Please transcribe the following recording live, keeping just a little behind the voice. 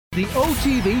The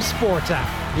OTB Sports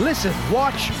app. Listen,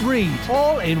 watch, read,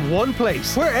 all in one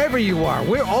place. Wherever you are,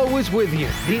 we're always with you.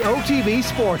 The OTB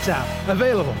Sports app.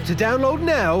 Available to download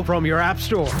now from your app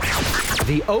store.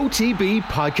 The OTB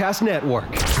Podcast Network.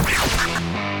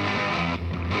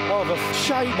 Oh, the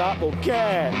shame up or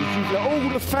care. You've let all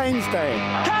the fans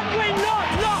down. Can we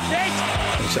not lock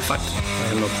it? It's a fact.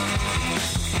 I am not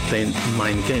playing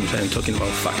mind games. I am talking about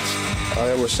facts.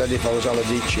 I always said if I was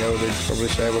Aladicio, they'd probably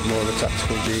say I was more of a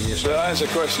tactical genius. They answer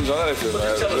questions on anything,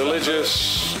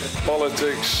 religious,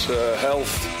 politics, health,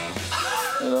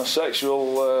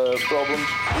 sexual problems.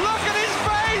 Look at his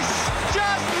face!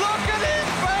 Just look at his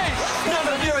face!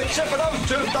 None of you except for those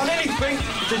two have done anything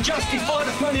to justify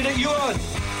the money that you earn.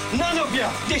 None of you.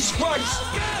 Disgrace.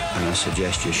 And I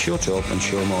suggest you shut up and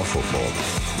show more football.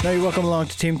 Now you're welcome along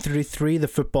to Team 33, the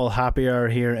football happy hour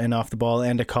here in Off the Ball.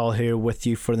 Enda Coll here with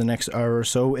you for the next hour or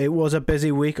so. It was a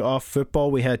busy week of football.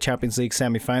 We had Champions League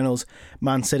semi-finals,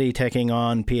 Man City taking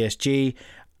on PSG,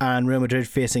 and Real Madrid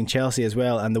facing Chelsea as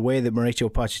well. And the way that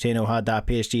Mauricio Pochettino had that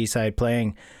PSG side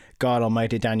playing, God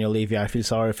almighty, Daniel Levy, I feel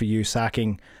sorry for you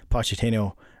sacking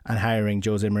Pochettino and hiring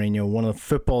Jose Mourinho. One of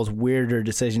football's weirder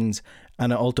decisions,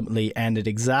 and it ultimately ended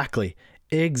exactly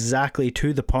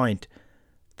to the point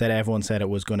that everyone said it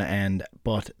was going to end.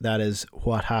 But that is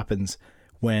what happens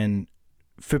when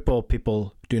football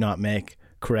people do not make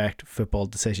correct football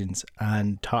decisions.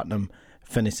 And Tottenham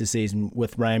finished the season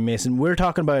with Ryan Mason. We're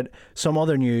talking about some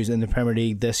other news in the Premier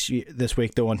League this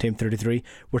week though on Team 33.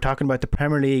 We're talking about the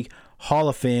Premier League Hall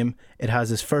of Fame. It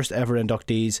has its first ever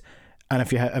inductees, and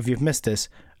if you've missed this,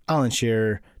 Alan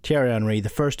Shearer, Thierry Henry, the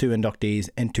first two inductees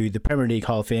into the Premier League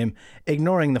Hall of Fame,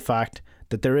 ignoring the fact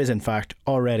that there is in fact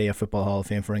already a Football Hall of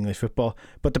Fame for English football,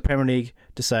 but the Premier League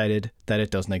decided that it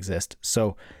doesn't exist.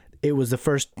 So it was the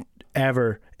first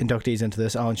ever inductees into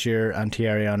this, Alan Shearer and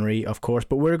Thierry Henry, of course,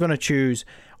 but we're going to choose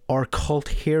our cult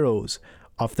heroes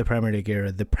of the Premier League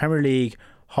era, the Premier League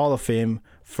Hall of Fame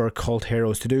for cult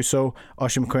heroes. To do so,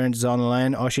 Oisin McQueirns is on the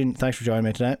line. Oisin, thanks for joining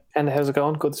me tonight. And how's it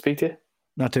going? Good to speak to you.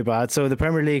 Not too bad. So the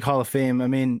Premier League Hall of Fame, I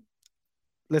mean,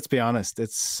 let's be honest,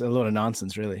 it's a load of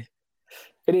nonsense, really.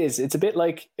 It is. It's a bit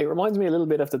like, it reminds me a little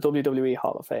bit of the WWE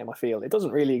Hall of Fame, I feel. It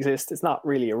doesn't really exist. It's not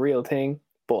really a real thing,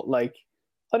 but like,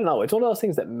 I don't know. It's one of those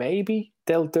things that maybe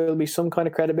there'll be some kind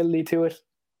of credibility to it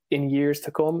in years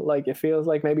to come. Like, it feels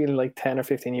like maybe in like 10 or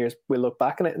 15 years, we'll look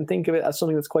back on it and think of it as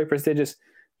something that's quite prestigious.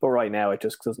 But right now, it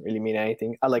just doesn't really mean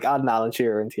anything. I like adding Alan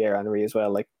Shearer and Thierry Henry as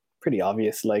well. Like, pretty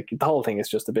obvious. Like, the whole thing is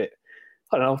just a bit,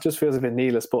 I don't know, it just feels a bit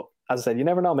needless. But as I said, you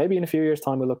never know. Maybe in a few years'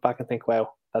 time, we'll look back and think,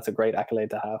 wow, that's a great accolade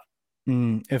to have.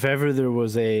 If ever there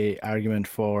was a argument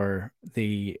for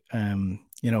the,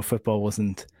 football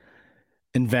wasn't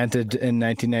invented in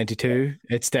 1992,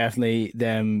 it's definitely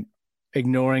them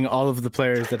ignoring all of the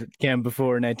players that came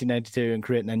before 1992 and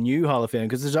creating a new Hall of Fame,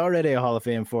 because there's already a Hall of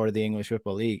Fame for the English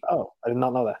Football League. Oh, I did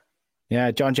not know that.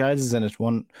 Yeah, John Giles is in it.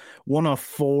 One of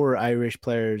four Irish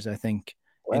players, I think,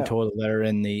 in total that are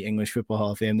in the English Football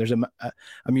Hall of Fame. There's a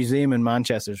museum in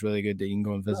Manchester is really good that you can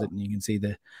go and visit, and you can see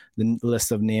the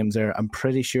list of names there. I'm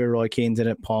pretty sure Roy Keane's in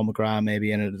it, Paul McGrath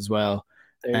maybe in it as well.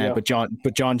 But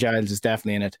John Giles is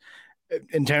definitely in it.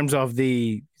 In terms of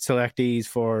the selectees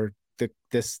for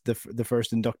the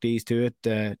first inductees to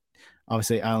it,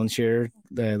 obviously Alan Shearer,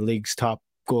 the league's top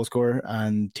goal scorer,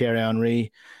 and Thierry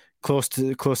Henry, close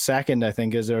second, I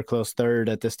think, or close third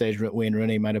at this stage. Wayne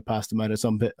Rooney might have passed him out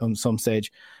on some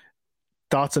stage.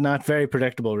 Thoughts on that? Very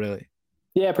predictable, really.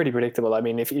 Yeah, pretty predictable. I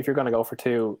mean, if you're going to go for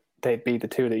two, they'd be the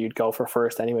two that you'd go for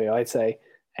first anyway, I'd say.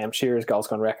 Shearer's goal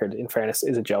scoring record, in fairness,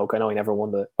 is a joke. I know he never won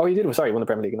he won the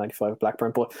Premier League in 95 with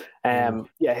Blackburn, but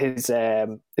his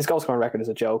goal scoring record is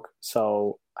a joke.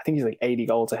 So I think he's like 80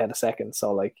 goals ahead of second.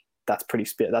 So like that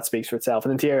speaks for itself.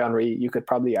 And then Thierry Henry, you could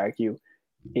probably argue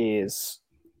the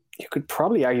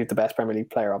best Premier League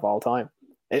player of all time.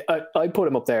 I'd put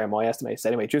him up there in my estimates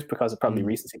anyway, just because of probably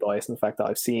recency bias and the fact that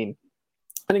I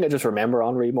think I just remember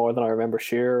Henry more than I remember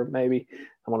Shearer, maybe.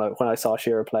 And when I saw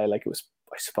Shearer play, like, it was,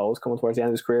 I suppose, coming towards the end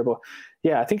of his career. But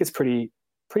yeah, I think it's pretty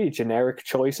generic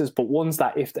choices, but ones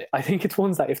that if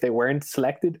they weren't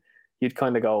selected, you'd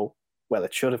kind of go, well,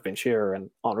 it should have been Shearer and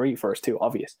Henry first too,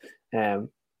 obvious.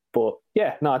 But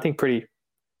yeah, no, I think pretty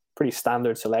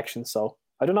standard selection. So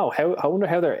I don't know. I wonder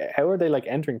how are they like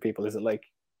entering people? Is it like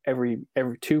every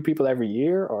two people every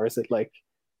year, or is it like,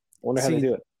 I wonder how they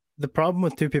do it. The problem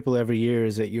with two people every year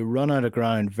is that you run out of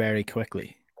ground very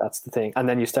quickly. That's the thing. And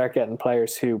then you start getting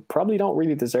players who probably don't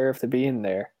really deserve to be in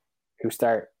there, who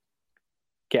start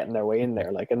getting their way in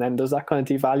there. Like, and then does that kind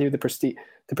of devalue the prestige?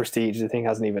 The prestige, the thing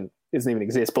doesn't even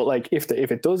exist. But like, if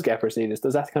it does get prestigious,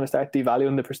 does that kind of start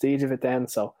devaluing the prestige of it then?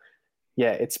 So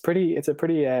yeah, it's a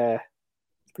pretty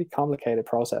complicated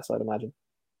process, I'd imagine.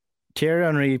 Thierry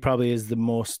Henry probably is the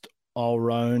most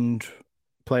all-round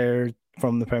player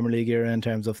from the Premier League era in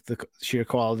terms of the sheer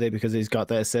quality, because he's got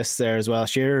the assists there as well.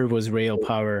 Shearer was real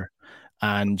power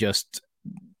and just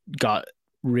got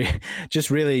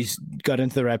really got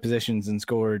into the right positions and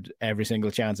scored every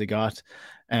single chance he got.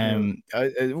 One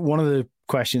of the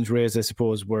questions raised, I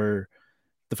suppose, were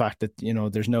the fact that, you know,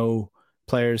 there's no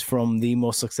players from the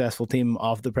most successful team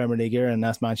of the Premier League era, and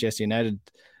that's Manchester United.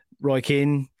 Roy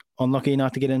Keane, unlucky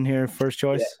not to get in here first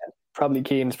choice. Yeah, probably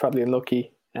Keane's probably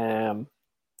unlucky.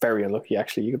 Very unlucky,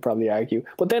 actually, you could probably argue.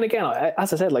 But then again,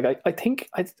 as I said, like I think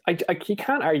you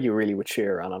can't argue really with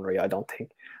Shearer and Henry. I don't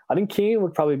think. I think Keane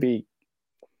would probably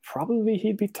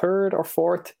he'd be third or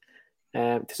fourth.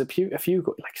 There's a few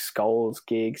like Scholes,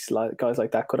 Giggs, like guys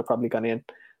like that could have probably gone in.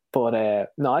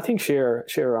 But no, I think Shearer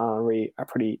and Henry are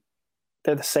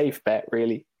they're the safe bet,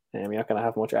 really. You're not going to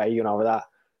have much arguing over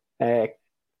that.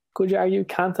 Could you argue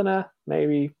Cantona?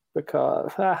 Maybe,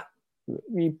 because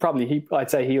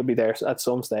I'd say he'll be there at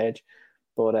some stage.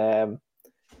 But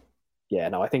yeah,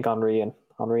 no, I think Henry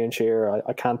and Shearer,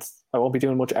 I won't be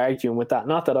doing much arguing with that.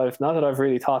 Not that I've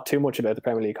really thought too much about the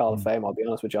Premier League Hall of Fame, I'll be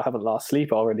honest with you. I haven't lost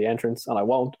sleep over the entrance, and I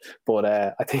won't. But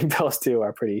I think those two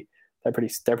are pretty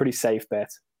safe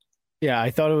bets. Yeah,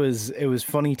 I thought it was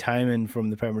funny timing from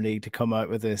the Premier League to come out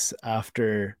with this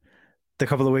after the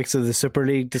couple of weeks of the Super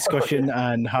League discussion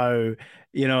and how,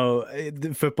 you know,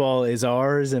 the football is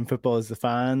ours and football is the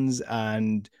fans,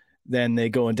 and then they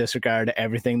go and disregard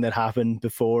everything that happened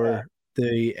before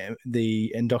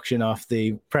the induction of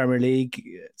the Premier League.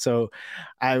 So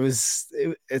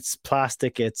it's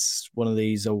plastic. It's one of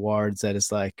these awards that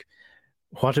is like,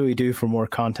 what do we do for more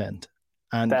content?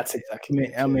 And that's exactly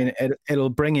it. I mean, it'll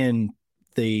bring in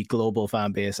the global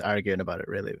fan base arguing about it,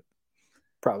 really.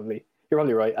 Probably. You're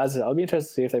probably right. I'll be interested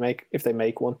to see if they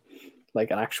make one,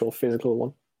 like an actual physical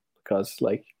one, because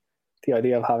like the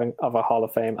idea of a Hall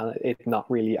of Fame and it not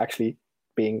really actually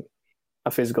being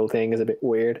a physical thing is a bit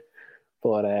weird.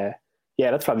 But yeah,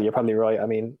 you're probably right. I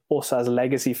mean, us as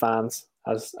legacy fans,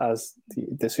 as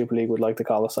the Super League would like to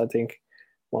call us, I think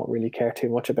won't really care too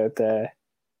much about that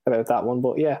one.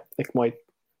 But yeah,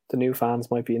 the new fans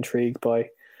might be intrigued by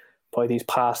these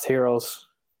past heroes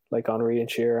like Henry and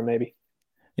Shearer, maybe.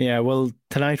 Yeah, well,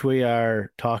 tonight we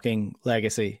are talking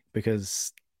legacy,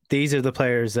 because these are the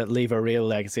players that leave a real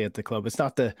legacy at the club. It's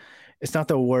not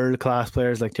the world class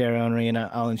players like Thierry Henry and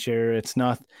Alan Shearer. It's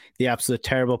not the absolute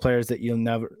terrible players that you'll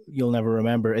never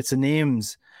remember. It's the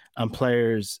names and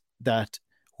players that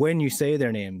when you say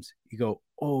their names, you go,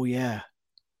 oh yeah,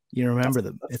 you remember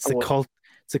them. It's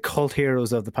the cult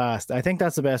heroes of the past. I think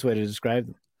that's the best way to describe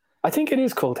them. I think it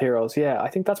is cult heroes, yeah. I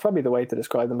think that's probably the way to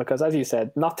describe them, because, as you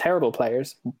said, not terrible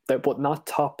players, but not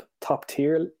top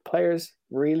tier players,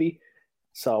 really.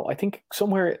 So I think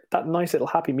somewhere that nice little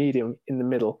happy medium in the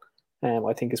middle,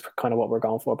 I think is kind of what we're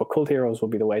going for. But cult heroes would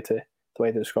be the way to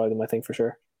describe them, I think, for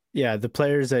sure. Yeah, the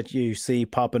players that you see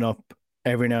popping up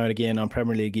every now and again on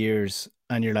Premier League years,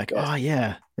 and you're like, oh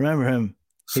yeah, remember him?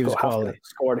 He was quality.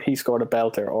 He scored a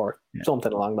belter or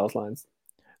something along those lines.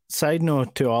 Side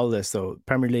note to all this, though,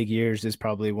 Premier League Years is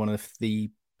probably one of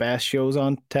the best shows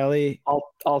on telly.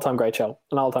 All-time great show.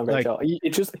 An all-time great show.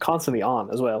 It's just constantly on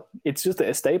as well. It's just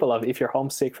a staple of, if you're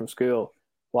homesick from school,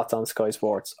 what's on Sky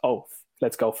Sports? Oh,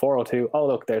 let's go 4:02. Oh,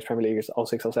 look, there's Premier League Years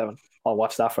 06:07. I'll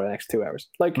watch that for the next 2 hours.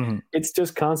 Like, It's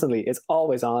just constantly, it's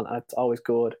always on, and it's always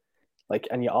good. Like,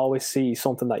 and you always see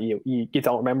something that you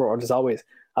don't remember, or there's always,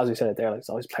 as we said there, like, there's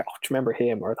always a player, oh, do you remember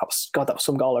him? Or that was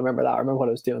some goal, I remember that. I remember what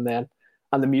I was doing then.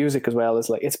 And the music as well is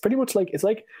like, it's pretty much like, it's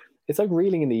like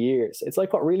Reeling in the Years. It's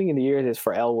like what Reeling in the Years is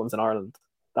for L1s in Ireland.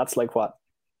 That's like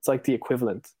it's like the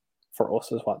equivalent for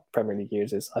us is what Premier League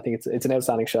Years is. I think it's an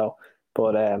outstanding show.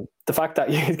 But the fact that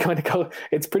you kind of go,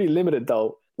 it's pretty limited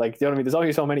though. Like, you know what I mean? There's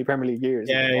only so many Premier League Years.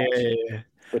 Yeah.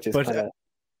 Which is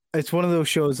it's one of those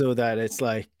shows though that it's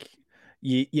like,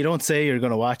 you don't say you're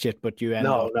going to watch it, but you end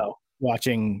up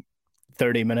watching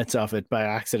 30 minutes of it by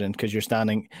accident, because you're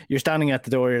standing at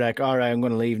the door. You're like, all right, I'm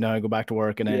going to leave now, go back to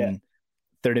work, and then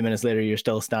 30 minutes later you're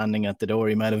still standing at the door.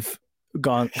 You might have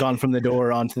gone from the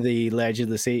door onto the ledge of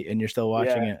the seat, and you're still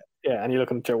watching it. Yeah, and you're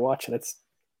looking at your watch, and it's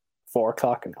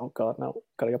 4:00, and oh god, no,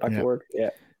 gotta get back to work. Yeah.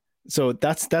 So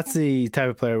that's the type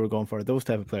of player we're going for. Those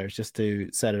type of players, just to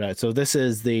set it out. So this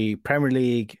is the Premier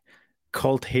League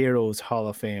Cult Heroes Hall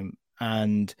of Fame.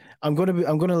 And I'm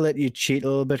gonna let you cheat a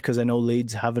little bit, because I know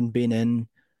Leeds haven't been in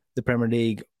the Premier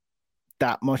League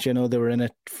that much. I know they were in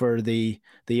it for the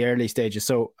early stages.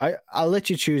 So I'll let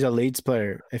you choose a Leeds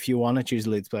player if you want to choose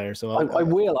a Leeds player. So I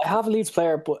will. I have a Leeds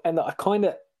player, but I kind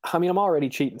of I mean, I'm already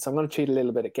cheating, so I'm going to cheat a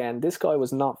little bit again. This guy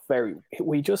was not very.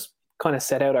 We just kind of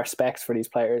set out our specs for these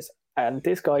players, and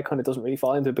this guy kind of doesn't really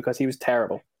fall into it because he was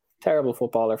terrible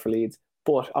footballer for Leeds.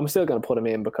 But I'm still going to put him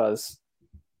in because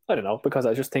I don't know, because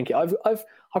I just think I've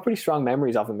pretty strong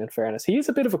memories of him. In fairness, he is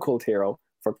a bit of a cult hero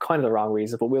for kind of the wrong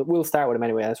reasons, but we'll start with him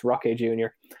anyway. That's Roque Jr.,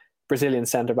 Brazilian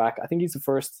centre back. I think he's the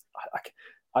first.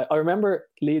 I remember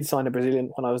Leeds signed a Brazilian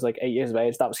when I was like 8 years of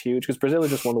age. That was huge because Brazil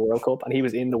just won the World Cup and he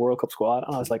was in the World Cup squad.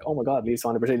 And I was like, oh my God, Leeds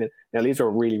signed a Brazilian. Now, Leeds were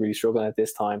really, really struggling at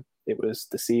this time. It was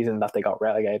the season that they got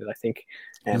relegated, I think.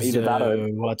 Either that or...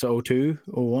 What's 02,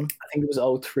 01? I think it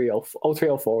was 03,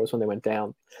 04 was when they went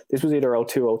down. This was either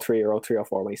 02, 03 or 03,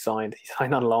 04 when he signed. He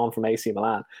signed on loan from AC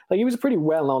Milan. Like, he was a pretty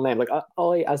well-known name. Like,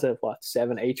 I as a,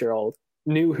 7, 8-year-old,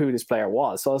 knew who this player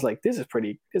was. So I was like, this is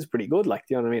pretty good. Like,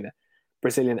 do you know what I mean?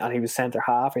 Brazilian, and he was centre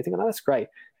half. I think, oh, that's great.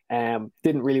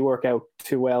 Didn't really work out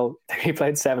too well. He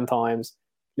played 7 times.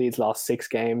 Leeds lost 6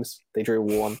 games. They drew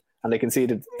 1, and they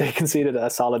conceded a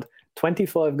solid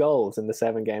 25 goals in the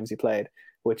 7 games he played,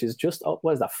 which is just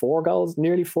what is that? 4 goals,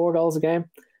 nearly 4 goals a game.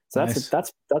 So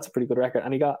that's a pretty good record.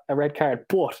 And he got a red card,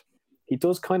 but he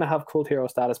does kind of have cult hero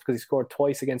status because he scored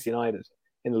twice against United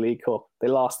in the League Cup. They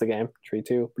lost the game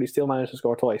 3-2, but he still managed to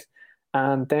score twice.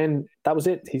 And then that was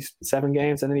it. He's 7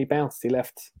 games, and then he bounced. He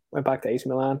went back to AC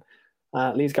Milan.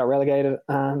 Leeds got relegated,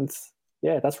 and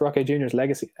yeah, that's Roque Jr.'s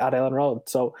legacy at Ellen Road.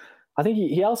 So I think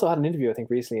he also had an interview, I think,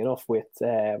 recently enough with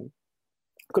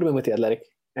could have been with the Athletic,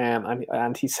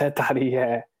 and he said that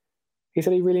he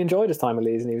said he really enjoyed his time at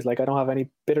Leeds, and he was like, I don't have any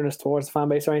bitterness towards the fan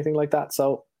base or anything like that.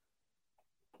 So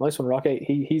nice one, Roque.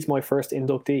 He's my first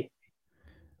inductee.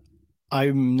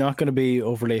 I'm not going to be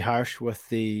overly harsh with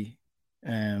the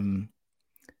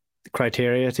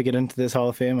criteria to get into this Hall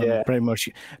of Fame. Yeah. Pretty much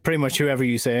whoever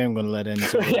you say I'm going to let in.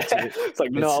 So it's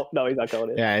like no, he's not going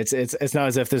in. Yeah, it's not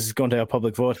as if this is going to a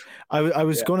public vote. I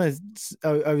was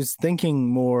thinking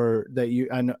more that you,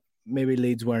 and maybe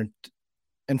Leeds weren't.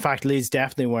 In fact, Leeds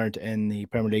definitely weren't in the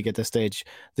Premier League at this stage.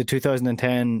 The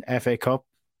 2010 FA Cup.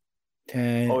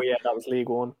 Oh yeah, that was League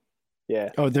One. Yeah.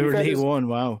 Oh, they were League One.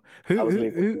 Wow.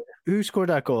 Who scored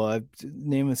that goal?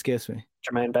 Name escapes me.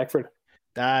 Jermaine Beckford.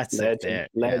 That's legend.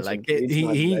 Like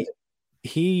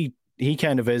he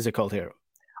kind of is a cult hero.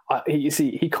 You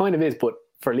see, he kind of is, but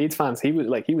for Leeds fans, he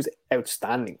was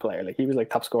outstanding player. Like, he was like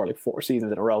top scorer like 4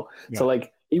 seasons in a row. Yeah. So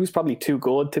like, he was probably too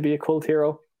good to be a cult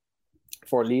hero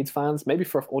for Leeds fans. Maybe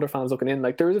for other fans looking in,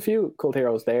 like, there was a few cult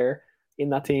heroes there in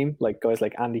that team, like guys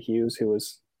like Andy Hughes, who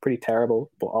was pretty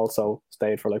terrible, but also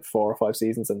stayed for like 4 or 5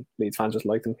 seasons, and Leeds fans just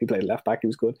liked him. He played left back. He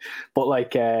was good, but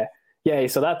like. Yeah,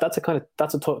 so that's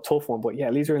a tough one, but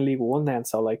yeah, Leeds are in League One then,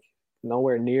 so like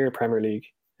nowhere near Premier League,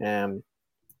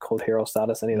 cult hero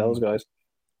status, any of those guys.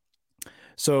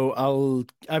 So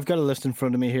I've got a list in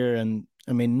front of me here, and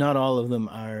I mean, not all of them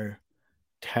are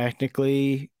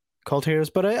technically cult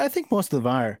heroes, but I think most of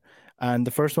them are. And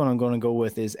the first one I'm going to go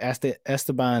with is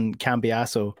Esteban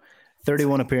Cambiaso,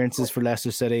 31 appearances for Leicester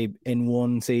City in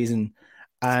 1 season,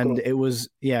 and it was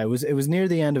near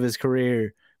the end of his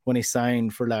career. When he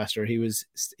signed for Leicester, I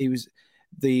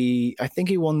think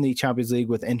he won the Champions League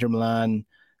with Inter Milan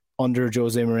under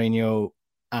Jose Mourinho,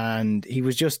 and he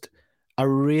was just a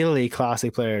really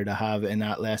classy player to have in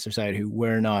that Leicester side who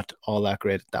were not all that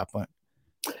great at that point.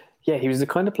 Yeah, he was the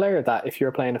kind of player that if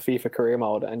you're playing a FIFA career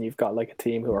mode and you've got like a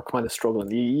team who are kind of struggling,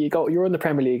 you're in the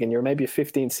Premier League and you're maybe a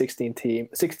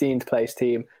 16th place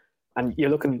team, and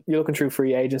you're looking through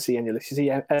free agency and you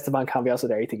see Esteban Cambiaso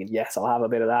there, you're thinking, yes, I'll have a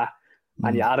bit of that.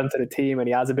 And you add him to the team and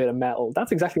he adds a bit of metal.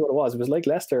 That's exactly what it was. It was like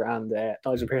Leicester and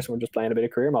Nigel Pearson were just playing a bit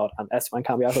of career mode, and Esteban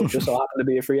Cambiaso just so happened to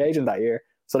be a free agent that year.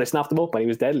 So they snapped him up and he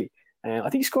was deadly. I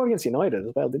think he scored against United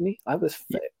as well, didn't he? I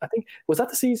think, was that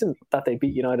the season that they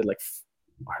beat United?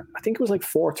 I think it was like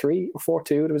 4-3 or 4-2.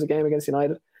 There was a game against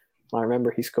United. And I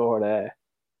remember he scored, I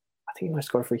think he might have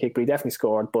scored a free kick, but he definitely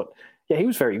scored. But yeah, he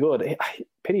was very good.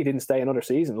 Pity he didn't stay another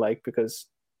season, because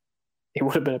he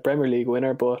would have been a Premier League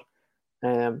winner. But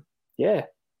yeah,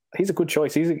 he's a good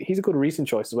choice. He's a good recent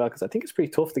choice as well, because I think it's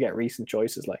pretty tough to get recent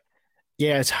choices.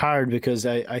 Yeah, it's hard because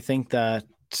I think that,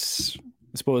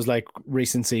 I suppose, like,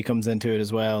 recency comes into it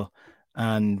as well,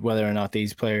 and whether or not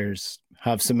these players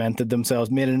have cemented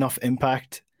themselves, made enough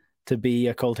impact to be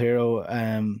a cult hero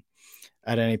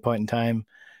at any point in time.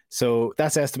 So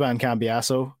that's Esteban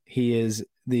Cambiaso. He is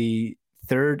the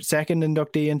second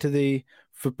inductee into the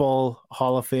Football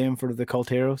Hall of Fame for the cult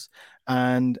heroes.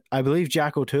 And I believe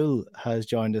Jack O'Toole has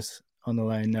joined us on the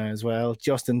line now as well.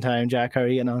 Just in time, Jack. How are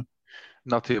you getting on?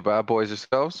 Not too bad, boys.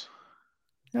 Yourselves?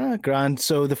 Grand.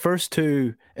 So the first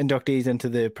 2 inductees into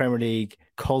the Premier League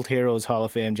Cult Heroes Hall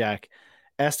of Fame, Jack.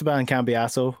 Esteban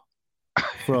Cambiaso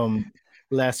from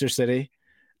Leicester City,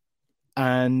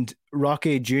 and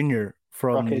Rocky Jr.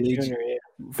 from Leeds. Jr., yeah.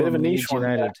 Bit of a niche one.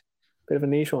 Yeah. Bit of a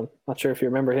niche one. Not sure if you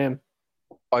remember him.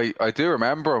 I do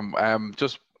remember him.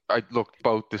 I looked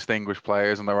both distinguished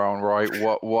players in their own right.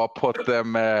 What put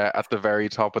them at the very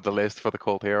top of the list for the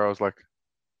cult heroes? Like,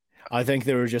 I think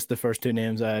they were just the first two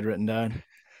names I had written down.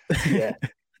 Yeah.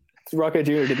 Rocket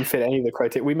Jr. didn't fit any of the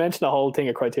criteria. We mentioned the whole thing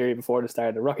of criteria before the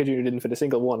start. Rocket Jr. didn't fit a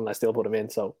single one, and I still put him in.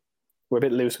 So we're a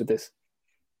bit loose with this.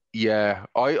 Yeah,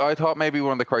 I thought maybe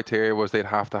one of the criteria was they'd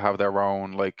have to have their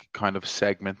own like kind of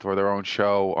segment or their own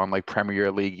show on like Premier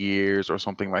League years or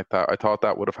something like that. I thought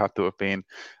that would have had to have been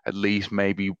at least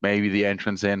maybe the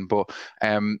entrance in. But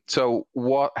so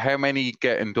what? How many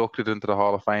get inducted into the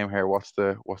Hall of Fame here? What's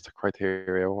the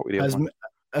criteria? What we do?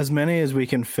 As many as we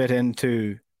can fit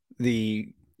into the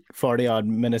 40 odd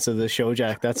minutes of the show,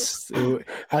 Jack. That's,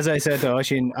 as I said to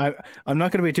Oisin, I'm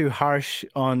not going to be too harsh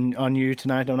on you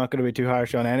tonight. I'm not going to be too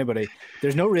harsh on anybody.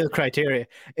 There's no real criteria.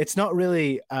 It's not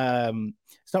really a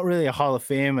Hall of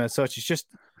Fame as such. It's just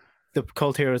the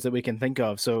cult heroes that we can think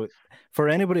of. So for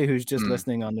anybody who's just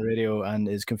listening on the radio and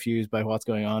is confused by what's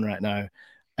going on right now,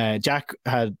 Jack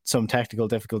had some technical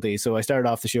difficulties, so I started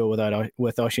off the show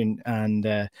with Oisin,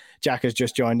 and Jack has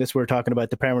just joined us. We're talking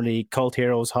about the Premier League Cult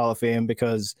Heroes Hall of Fame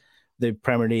because the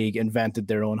Premier League invented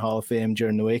their own Hall of Fame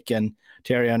during the week, and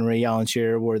Thierry Henry, Alan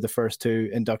Shearer were the first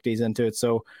two inductees into it.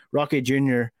 So Rocky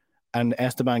Jr. and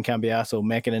Esteban Cambiaso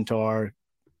make it into our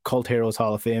Cult Heroes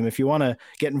Hall of Fame. If you want to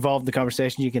get involved in the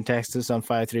conversation, you can text us on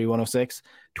 53106,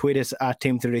 tweet us at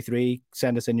Team33,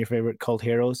 send us in your favorite cult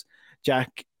heroes.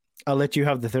 Jack, I'll let you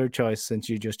have the third choice since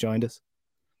you just joined us.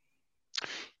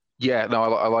 Yeah, no,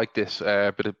 I like this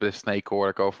bit of snake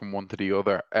order, go from one to the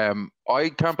other. I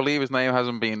can't believe his name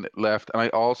hasn't been left, and I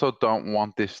also don't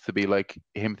want this to be like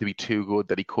him to be too good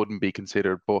that he couldn't be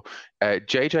considered. But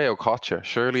JJ Okocha,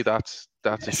 surely that's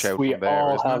a shout from there. We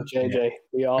all have JJ.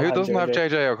 Who doesn't have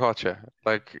JJ Okocha?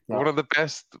 Like one of the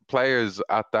best players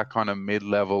at that kind of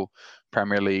mid-level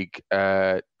Premier League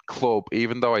club,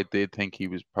 even though I did think he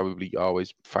was probably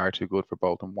always far too good for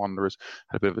Bolton Wanderers.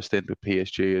 Had a bit of a stint with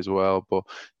PSG as well, but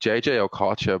JJ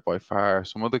Okocha by far,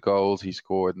 some of the goals he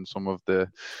scored and some of the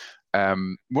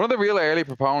one of the real early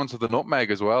proponents of the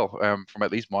nutmeg as well, from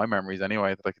at least my memories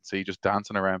anyway, that I can see just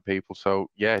dancing around people. So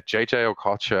yeah, JJ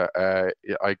Okocha,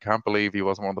 I can't believe he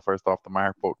wasn't one of the first off the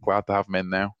mark, but glad to have him in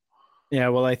now. Yeah,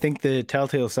 well, I think the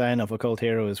telltale sign of a cult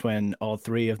hero is when all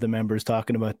three of the members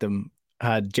talking about them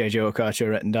had JJ Okocha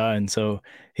written down. So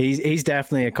he's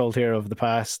definitely a cult hero of the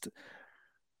past.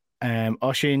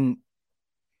 Oisin,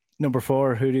 number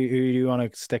 4, who do you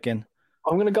want to stick in?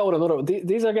 I'm going to go with another.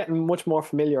 These are getting much more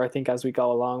familiar, I think, as we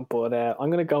go along. But I'm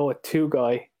going to go with two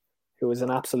guy who is an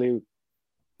absolute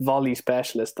volley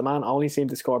specialist. The man only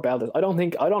seemed to score belters. I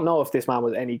don't know if this man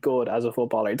was any good as a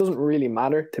footballer. It doesn't really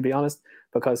matter, to be honest,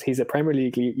 because he's a Premier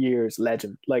League years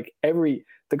legend. Like the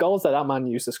goals that man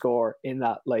used to score in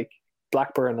that like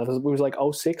Blackburn, it was like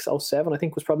 06, 07, I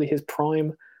think was probably his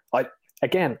prime. I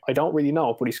don't really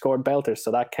know, but he scored belters,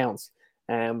 so that counts.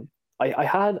 I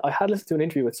had listened to an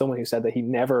interview with someone who said that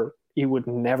he would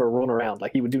never run around,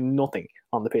 like he would do nothing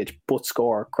on the pitch but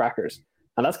score crackers,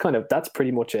 and that's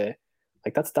pretty much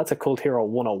that's a cult hero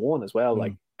 101 as well,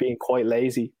 like being quite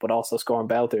lazy but also scoring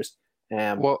belters.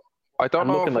 Well, I don't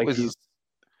know if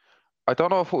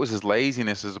it was his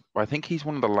laziness. I think he's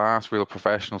one of the last real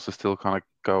professionals to still kind of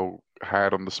go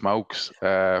hard on the smokes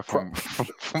from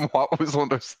what was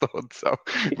understood. So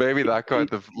maybe that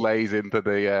kind of lays into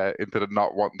the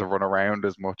not wanting to run around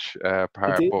as much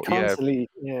part. He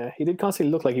did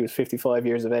constantly look like he was 55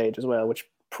 years of age as well, which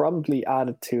probably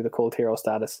added to the cult hero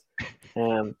status.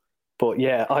 But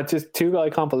yeah, just two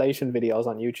guy compilation videos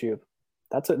on YouTube.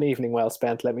 That's an evening well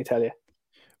spent, let me tell you.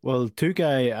 Well,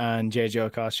 Tukai and JJ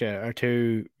Okocha are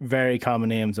two very common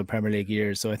names of Premier League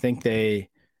years, so I think they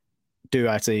do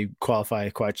actually qualify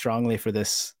quite strongly for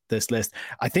this list.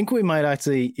 I think we might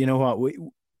actually, you know what,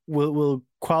 we'll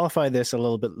qualify this a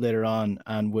little bit later on,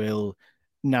 and we'll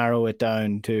narrow it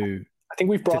down to. I think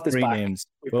we've brought this back. Names.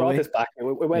 We brought this back.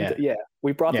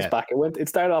 We brought this back. It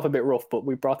started off a bit rough, but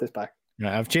we brought this back.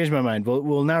 Right, I've changed my mind.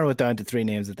 We'll narrow it down to 3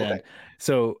 names at the end.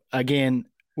 So again,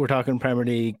 we're talking Premier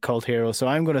League cult hero. So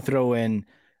I'm going to throw in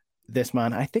this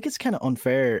man. I think it's kind of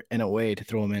unfair in a way to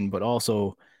throw him in, but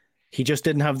also he just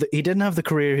didn't have the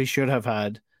career he should have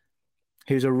had.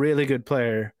 He was a really good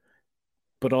player,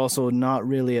 but also not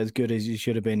really as good as he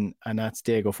should have been, and that's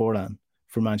Diego Forlan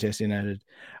for Manchester United.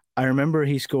 I remember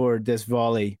he scored this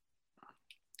volley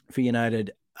for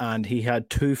United, and he had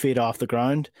 2 feet off the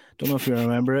ground. Don't know if you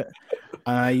remember it.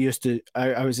 And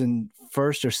I was in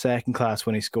first or second class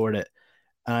when he scored it.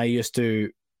 And I used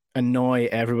to annoy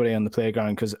everybody on the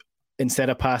playground because instead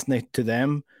of passing it to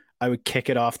them, I would kick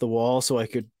it off the wall so I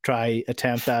could try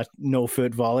attempt that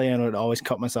no-foot volley and I would always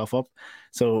cut myself up.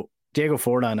 So Diego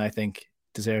Forlan, I think,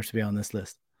 deserves to be on this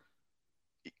list.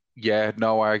 Yeah,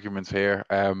 no arguments here.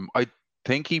 I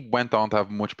think he went on to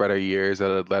have much better years at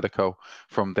Atletico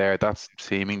from there. That's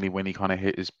seemingly when he kind of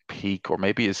hit his peak, or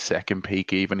maybe his second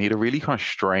peak even. He had a really kind of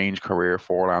strange career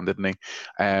for Forlan, didn't he?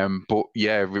 But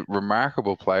yeah,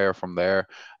 remarkable player from there.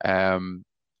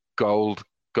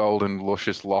 Golden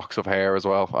luscious locks of hair as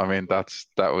well. I mean, that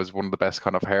was one of the best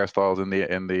kind of hairstyles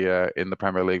in the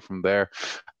Premier League from there.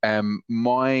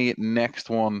 My next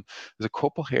one, there's a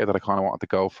couple here that I kind of wanted to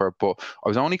go for, but I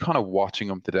was only kind of watching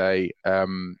them today.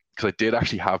 Because I did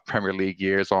actually have Premier League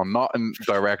years on, not in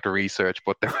direct research,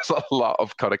 but there was a lot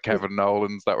of kind of Kevin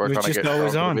Nolans that were kind of getting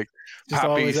always on.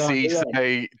 Happy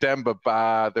Cisse, Demba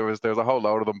Ba. There was a whole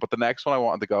load of them. But the next one I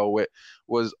wanted to go with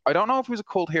was, I don't know if he was a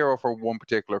cult hero for one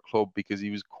particular club because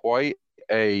he was quite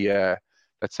a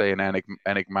let's say an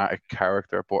enigmatic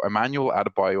character. But Emmanuel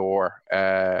Adebayor,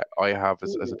 I have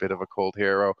as a bit of a cult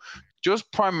hero, just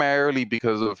primarily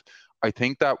because of, I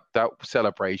think that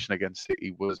celebration against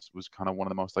City was kind of one of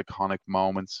the most iconic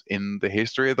moments in the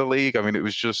history of the league. I mean, it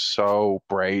was just so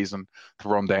brazen to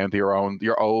run down to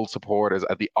your old supporters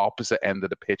at the opposite end of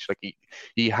the pitch. Like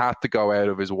he had to go out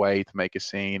of his way to make a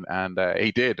scene, and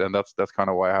he did, and that's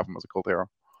kind of why I have him as a cult hero.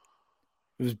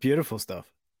 It was beautiful stuff.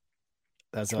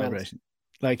 That celebration.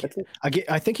 Like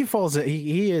I think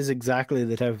he is exactly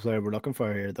the type of player we're looking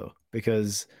for here, though,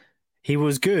 because he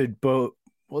was good, but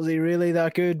was he really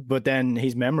that good? But then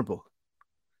he's memorable.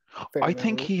 I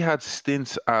think he had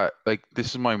stints at, like,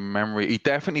 this is my memory. He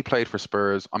definitely played for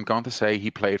Spurs. I'm going to say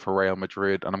he played for Real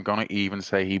Madrid, and I'm going to even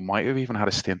say he might have even had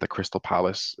a stint at Crystal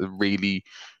Palace, a really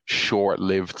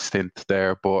short-lived stint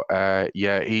there. But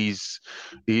yeah, he's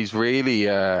really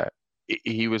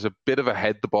he was a bit of a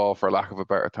head the ball, for lack of a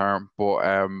better term.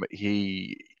 But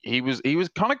he was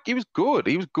good.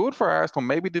 He was good for Arsenal.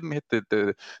 Maybe didn't hit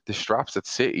the straps at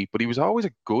City, but he was always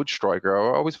a good striker.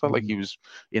 I always felt like he was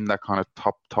in that kind of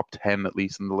top 10 at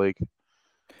least in the league.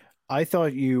 I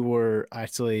thought you were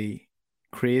actually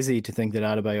crazy to think that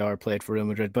Adebayor played for Real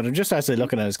Madrid, but I'm just actually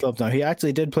looking at his clubs now. He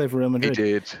actually did play for Real Madrid. He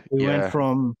did. He went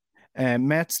from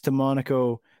Metz to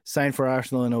Monaco, signed for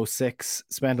Arsenal in 2006,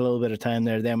 spent a little bit of time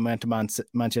there, then went to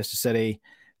Manchester City.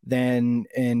 Then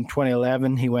in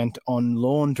 2011, he went on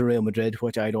loan to Real Madrid,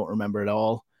 which I don't remember at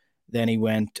all. Then he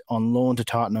went on loan to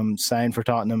Tottenham, signed for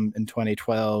Tottenham in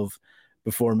 2012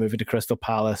 before moving to Crystal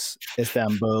Palace,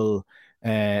 Istanbul.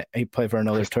 He played for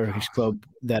another Turkish club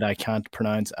that I can't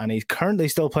pronounce, and he's currently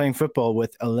still playing football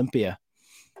with Olympia.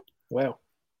 Wow.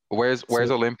 Where's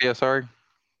Olympia, sorry?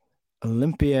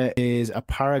 Olympia is a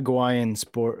Paraguayan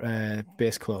sport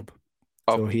based club.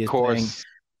 So he is playing.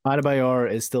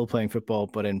 Adebayor is still playing football,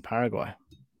 but in Paraguay.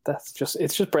 It's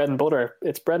just bread and butter.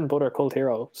 It's bread and butter cult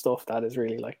hero stuff. That is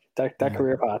really like that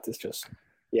career path is just,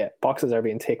 boxes are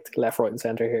being ticked left, right, and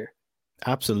center here.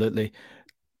 Absolutely.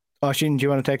 Oisin, do you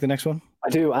want to take the next one?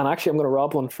 I do, and actually I'm going to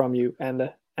rob one from you,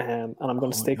 Enda, and I'm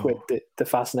going to stick with the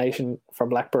fascination for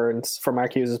Blackburn's, for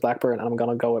Mark Hughes' Blackburn, and I'm going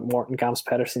to go with Morten Gamst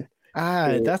Pedersen.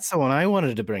 That's the one I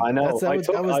wanted to bring. I know.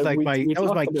 That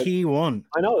was my key one.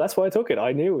 I know. That's why I took it.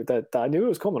 I knew it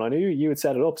was coming. I knew you would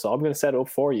set it up, so I'm going to set it up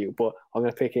for you. But I'm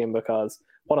going to pick him because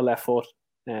what a left foot.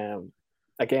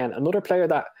 Again, another player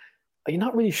that you're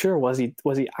not really sure was he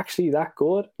actually that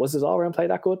good? Was his all-round play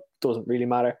that good? Doesn't really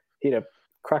matter. He had a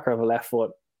cracker of a left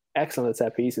foot, excellent at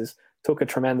set pieces. Took a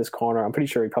tremendous corner. I'm pretty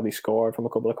sure he probably scored from a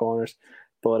couple of corners,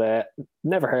 but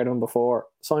never heard of him before.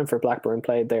 Signed for Blackburn,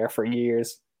 played there for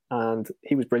years. And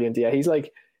he was brilliant. Yeah, he's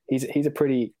a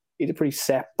pretty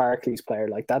set Barclays player.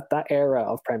 Like that era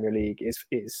of Premier League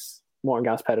is Morten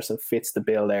Gamst Pedersen fits the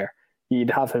bill there. I'd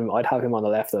have him on the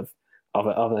left of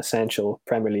an essential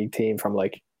Premier League team from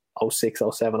like 06,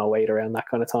 07, 08, around that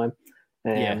kind of time.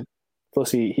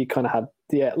 Plus he kind of had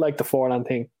like the Forlan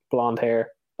thing, blonde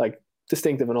hair, like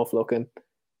distinctive enough looking.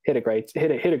 Hit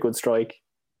a good strike,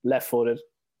 left footed.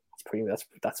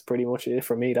 That's pretty much it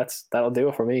for me. That'll do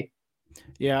it for me.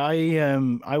 Yeah,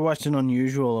 I watched an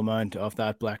unusual amount of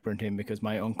that Blackburn team because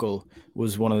my uncle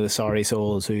was one of the sorry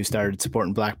souls who started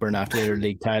supporting Blackburn after their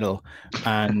league title,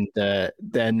 and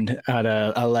then had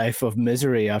a life of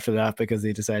misery after that because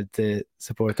they decided to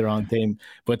support the wrong team.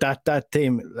 But that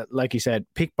team, like you said,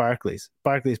 peak Barclays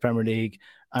Premier League,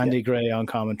 Andy Gray on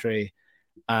commentary,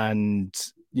 and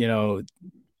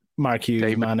Mark Hughes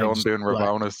David managed. Dunn doing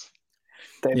Ravonis.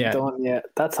 They've done,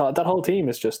 that's how that whole team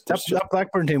is just that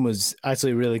Blackburn team was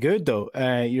actually really good though.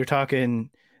 You're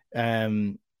talking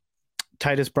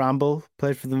Titus Bramble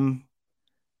played for them.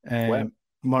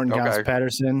 Martin Gans Okay.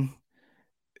 Pedersen.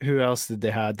 Who else did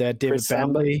they have? They had David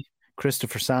Bentley,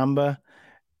 Christopher Samba.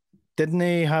 Didn't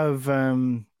they have?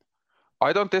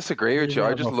 I don't disagree with you.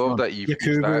 I just love that you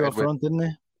Yakubu started up front, didn't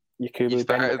they? Yakubu,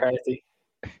 Ben McCarthy.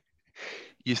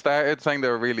 You started saying they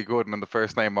were really good, and then the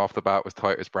first name off the bat was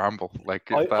Titus Bramble.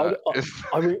 Like, I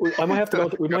might have to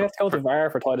go. We might have to go to VAR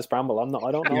for Titus Bramble.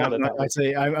 I don't know.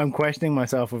 Yeah, I'm questioning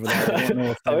myself over that. I don't know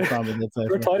if Titus Bramble did play.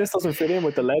 Titus doesn't fit in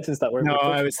with the legends that were. No,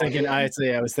 I was thinking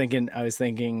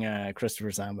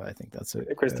Christopher Samba. I think that's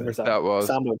it. Christopher Samba. That was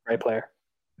Samba, great player.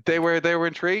 They were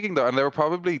intriguing though, and they were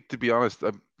probably, to be honest,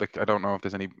 like I don't know if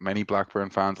there's many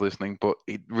Blackburn fans listening, but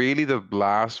really the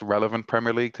last relevant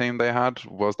Premier League team they had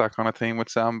was that kind of team with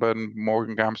Samba and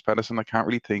Morgan Gams Pedersen. I can't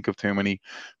really think of too many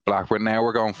Blackburn. Now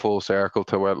we're going full circle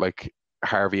to like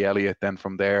Harvey Elliott then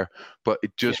from there, but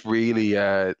it just really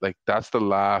like that's the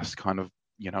last kind of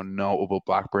notable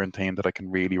Blackburn team that I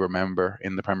can really remember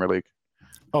in the Premier League.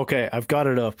 Okay, I've got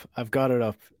it up.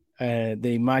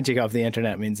 The magic of the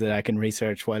internet means that I can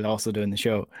research while also doing the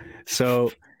show.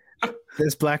 So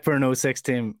this Blackburn 06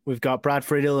 team, we've got Brad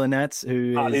Friedel in nets,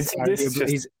 who is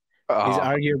he's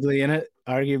arguably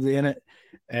in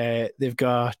it. They've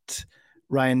got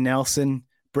Ryan Nelson,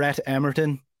 Brett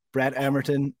Emerton,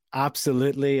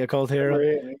 absolutely a cult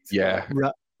hero. Yeah.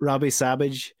 Robbie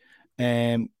Savage,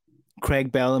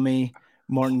 Craig Bellamy,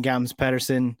 Morton Gams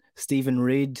Pedersen, Stephen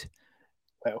Reid.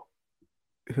 Wow.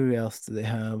 Who else do they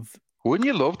have? Wouldn't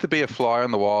you love to be a fly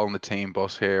on the wall in the team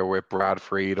bus here with Brad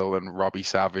Friedel and Robbie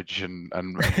Savage and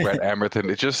Brett Emerton?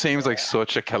 It just seems like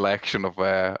such a collection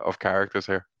of characters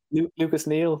here. Lucas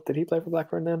Neal, did he play for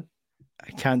Blackburn then?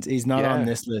 I can't. He's not on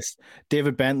this list.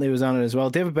 David Bentley was on it as well.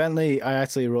 David Bentley, I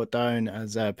actually wrote down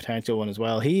as a potential one as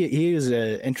well. He was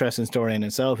an interesting story in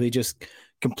itself. He just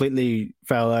completely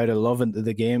fell out of love into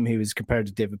the game. He was compared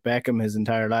to David Beckham his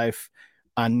entire life,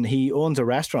 and he owns a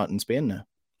restaurant in Spain now.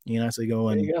 You can actually go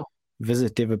and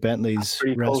visit David Bentley's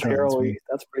restaurant.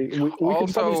 That's pretty.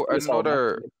 Also,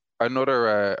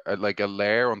 another like a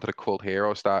layer onto the cult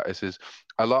hero status is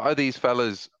a lot of these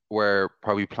fellas were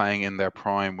probably playing in their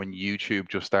prime when YouTube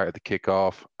just started to kick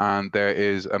off, and there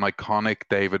is an iconic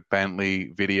David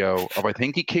Bentley video of, I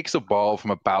think he kicks a ball from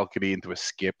a balcony into a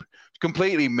skip.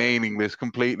 Completely meaningless,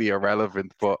 completely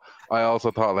irrelevant, but I also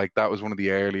thought like that was one of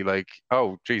the early like,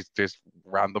 oh geez, this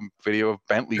random video of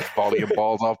Bentley volleying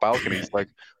balls off balconies. Like,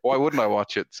 why wouldn't I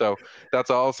watch it? So that's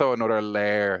also another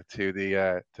layer to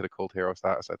the cult hero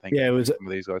status, I think. Yeah, it was some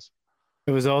of these guys.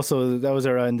 It was also that was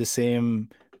around the same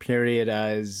period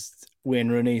as Wayne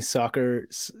Rooney's soccer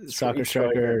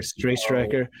striker, street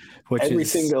striker, which every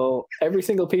single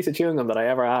piece of chewing gum that I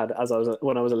ever had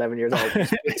when I was 11 years old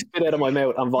spit out of my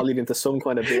mouth and volleyed into some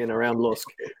kind of bin around Lusk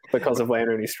because of Wayne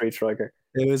Rooney's street striker.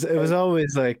 It was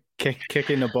always like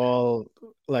kicking a ball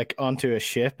like onto a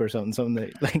ship or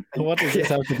something like what does this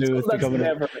have to do with becoming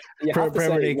a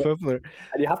Premier League footballer?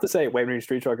 And you have to say Wayne Rooney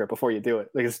street striker before you do it.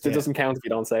 Like it doesn't count if you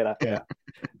don't say that. Yeah.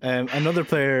 Another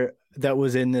player that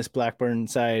was in this Blackburn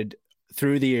side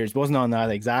through the years, wasn't on that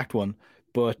exact one,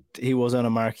 but he was on a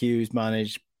Mark Hughes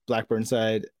managed Blackburn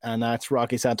side, and that's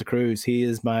Rocky Santa Cruz. He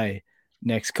is my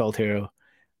next cult hero.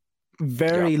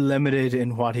 Very limited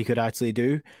in what he could actually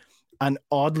do, and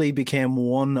oddly became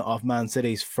one of Man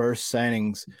City's first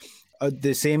signings.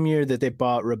 The same year that they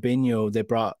bought Robinho, they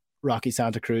brought Rocky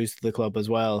Santa Cruz to the club as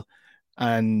well.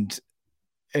 And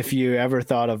if you ever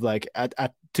thought of like at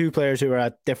two players who were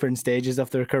at different stages of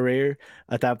their career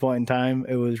at that point in time,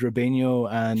 it was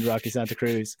Robinho and Rocky Santa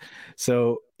Cruz.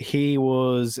 So he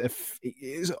was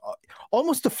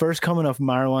almost the first coming of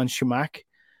Marwan Shamak,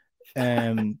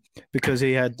 because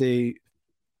he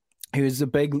was a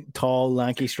big, tall,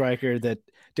 lanky striker that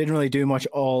didn't really do much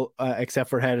except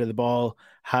for head of the ball,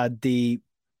 had the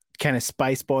kind of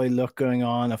Spice Boy look going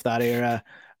on of that era.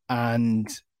 And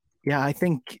yeah, I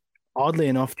think oddly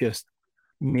enough, just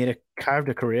carved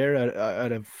a career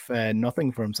out of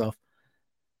nothing for himself.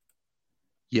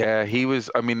 Yeah, he was.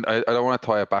 I mean, I don't want to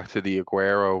tie it back to the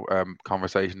Aguero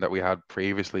conversation that we had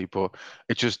previously, but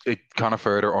it kind of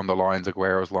further underlines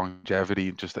Aguero's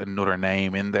longevity. Just another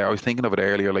name in there. I was thinking of it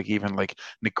earlier, like even like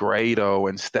Negredo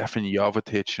and Stefan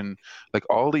Jovetic and like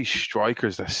all these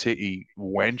strikers that City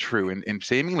went through in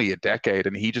seemingly a decade,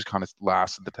 and he just kind of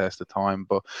lasted the test of time.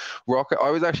 But Rocket, I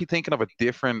was actually thinking of a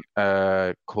different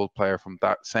cult player from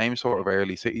that same sort of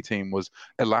early City team was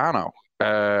Elano.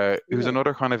 Who's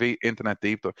another kind of internet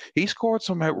deep dive. He scored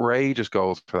some outrageous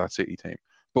goals for that City team,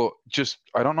 but just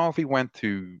I don't know if he went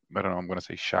to, I don't know, I'm going to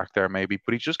say Shakhtar maybe,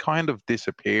 but he just kind of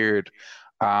disappeared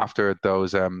after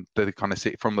those the kind of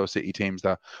from those City teams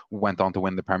that went on to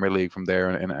win the Premier League from there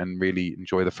and really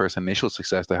enjoy the first initial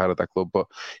success they had at that club. But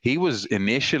he was I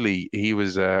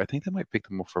think they might pick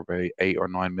him up for about 8 or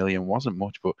 9 million. Wasn't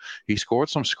much, but he scored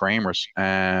some screamers.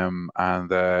 And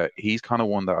he's kind of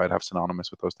one that I'd have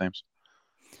synonymous with those teams.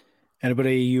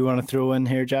 Anybody you want to throw in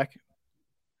here, Jack?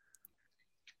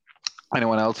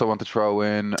 Anyone else I want to throw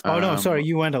in? Oh no, sorry,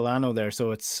 you went Alano there,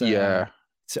 so it's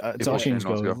it's Oisin's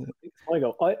goal. I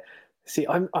go. I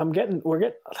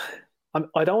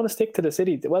don't want to stick to the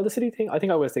City. Well, the City thing. I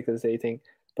think I will stick to the City thing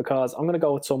because I'm going to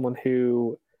go with someone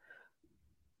who,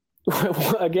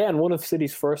 again, one of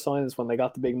City's first signings when they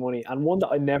got the big money, and one that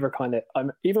I never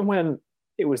even when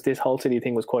it was this whole City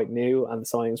thing was quite new and the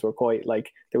signings were quite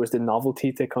like there was the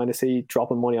novelty to kind of see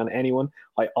dropping money on anyone.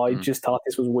 I just thought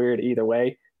this was weird either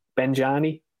way.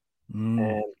 Benjani,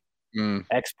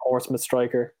 ex-Portsmouth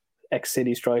striker,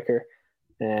 ex-City striker.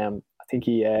 I think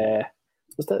he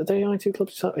was that the only two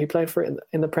clubs he played for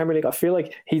in the Premier League. I feel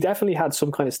like he definitely had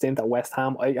some kind of stint at West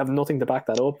Ham. I have nothing to back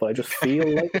that up, but I just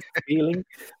feel like feeling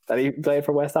that he played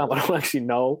for West Ham. I don't actually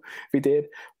know if he did,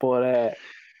 but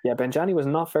Benjani was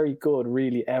not very good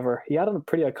really ever. He had a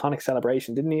pretty iconic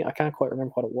celebration, didn't he? I can't quite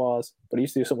remember what it was, but he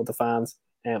used to do something with the fans.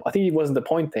 I think he wasn't the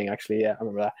point thing actually. Yeah, I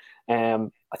remember that.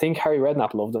 I think Harry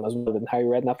Redknapp loved him as well. Didn't Harry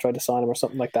Redknapp try to sign him or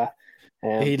something like that?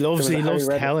 He loves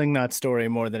telling that story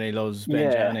more than he loves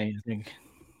Benjani, I think.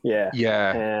 Yeah.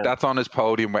 That's on his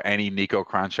podium with any Nico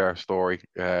Kranjčar story.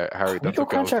 Harry, that's Nico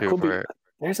Kranjčar could be.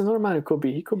 There's another man who could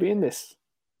be. He could be in this.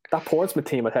 That Portsmouth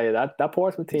team, I tell you that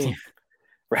Portsmouth team.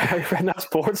 Harry Redknapp's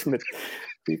Portsmouth.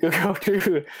 You could go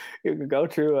through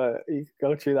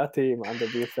that team, and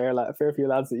there'd be a fair few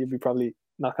lads that you'd be probably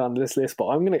knocking on this list. But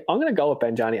I'm gonna go with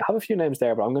Benjani. I have a few names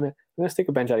there, but I'm gonna stick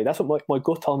with Benjani. That's what my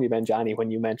gut told me Benjani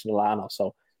when you mentioned Alano.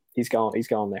 So he's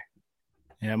going there.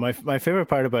 Yeah, my favorite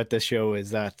part about this show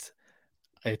is that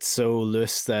it's so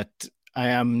loose that I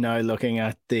am now looking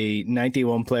at the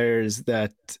 91 players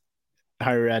that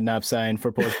Harry Redknapp signed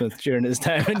for Portsmouth during his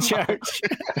time in charge.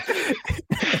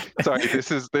 Sorry,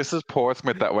 this is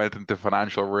Portsmouth that went into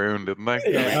financial ruin, didn't they?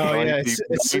 Yeah.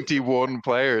 91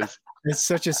 players. It's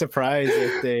such a surprise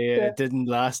that they didn't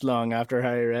last long after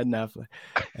Harry Redknapp.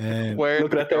 Where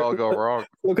did it all go wrong?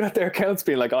 Looking at their accounts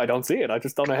being like, I don't see it. I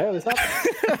just don't know how this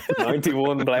happened.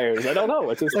 91 players. I don't know.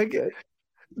 It's just like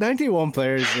 91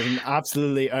 players is an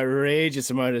absolutely outrageous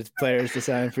amount of players to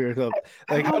sign for your club.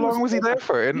 Like, how long was he there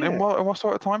for? In what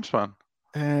sort of time span?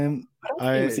 It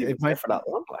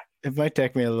might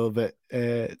take me a little bit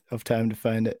of time to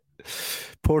find it.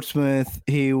 Portsmouth,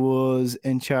 he was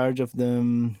in charge of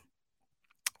them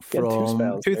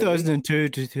from 2002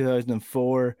 to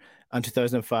 2004 and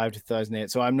 2005 to 2008.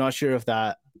 So I'm not sure if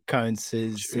that counts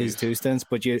his two stints,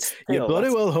 but you bloody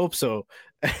well hope so.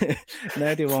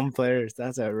 91 players,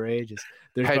 that's outrageous.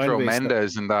 There's Pedro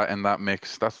Mendes in that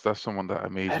mix. That's someone that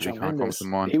immediately can't come to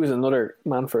mind. He was another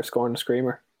man for scoring a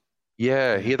screamer.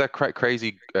 Yeah, he had that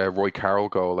crazy Roy Carroll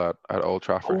goal at Old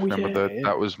Trafford.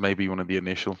 That was maybe one of the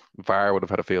initial. VAR would have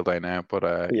had a field day now, but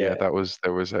there was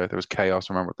chaos.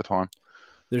 I remember at the time.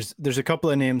 There's a couple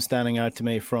of names standing out to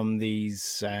me from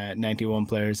these 91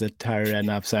 players that Harry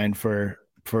Redknapp signed for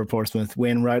Portsmouth.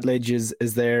 Wayne Routledge is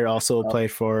there. Also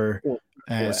played for.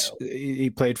 He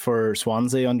played for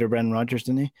Swansea under Brendan Rodgers,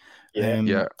 didn't he?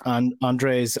 Yeah. And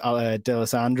Andres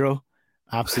D'Alessandro,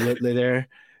 absolutely there.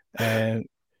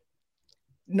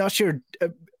 Not sure.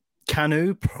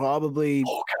 Canu probably.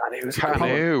 Oh,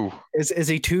 Canu. Is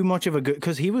he too much of a good?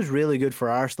 Because he was really good for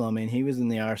Arsenal. I mean, he was in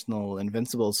the Arsenal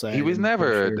Invincible side. He was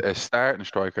never a starting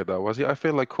striker, though, was he? I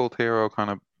feel like Cult Hero kind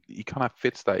of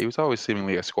fits that. He was always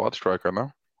seemingly a squad striker, no?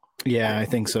 Yeah, I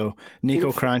think so.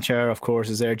 Nico Kranjčar, of course,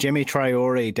 is there. Jimmy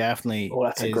Traore definitely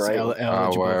is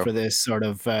eligible for this sort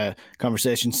of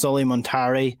conversation. Sully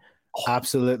Montari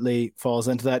absolutely falls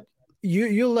into that.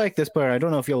 You'll like this player. I don't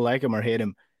know if you'll like him or hate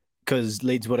him because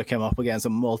Leeds would have come up against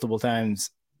him multiple times.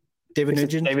 David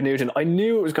Nugent. I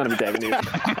knew it was going to be David Nugent.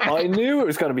 I knew it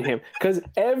was going to be him because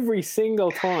every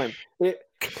single time, if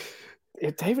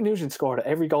David Nugent scored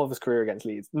every goal of his career against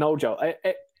Leeds, no joke.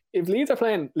 If Leeds are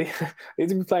playing,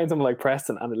 someone like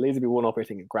Preston, and Leeds would be 1-up, you're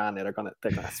thinking, grand, they're gonna,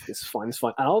 it's fine.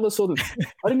 And all of a sudden,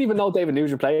 I didn't even know David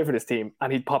Nugent played for this team,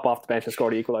 and he'd pop off the bench and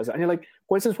score the equaliser. And you're like,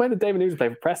 well, since when did David Nugent play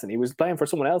for Preston? He was playing for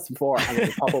someone else before, and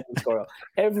he'd pop up and score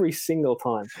every single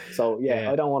time. So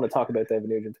I don't want to talk about David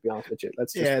Nugent, to be honest with you.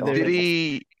 Let's just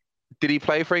did he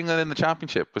play for England in the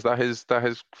Championship? Was that his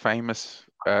famous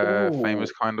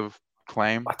kind of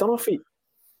claim? I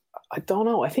don't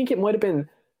know. I think it might have been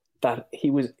that he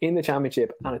was in the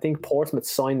Championship, and I think Portsmouth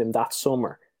signed him that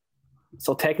summer.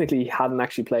 So technically he hadn't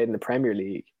actually played in the Premier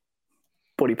League.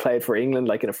 but he played for England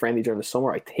like in a friendly during the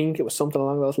summer. I think it was something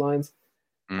along those lines.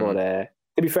 But to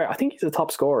be fair, I think he's the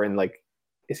top scorer in like.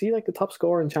 Is he like the top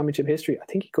scorer in Championship history? I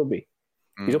think he could be.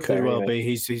 He's up Could there well anyway.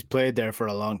 be. He's played there for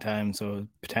a long time, so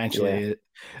potentially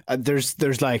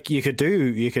there's like you could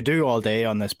do all day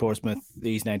on this Portsmouth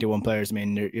these 91 players. I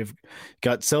mean, you've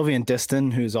got Sylvian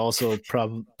Diston, who's also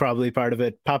probably part of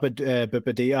it. Papa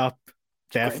Bipa Diop,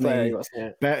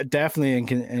 definitely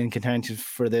in contention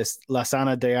for this.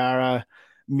 Lassana Diarra,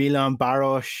 Milan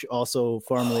Baros, also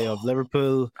formerly of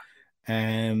Liverpool.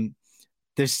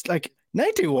 There's like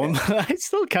 91. I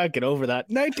still can't get over that.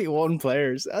 91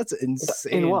 players. That's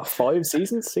insane. In what, 5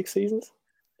 seasons? 6 seasons?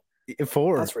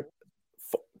 4.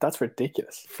 That's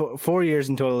ridiculous. 4 years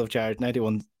in total of charge.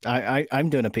 91. I'm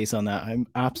doing a piece on that. I'm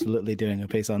absolutely doing a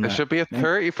piece on that. There should be a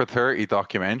 30 for 30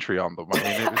 documentary on them. I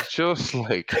mean, it's just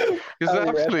like it's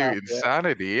absolute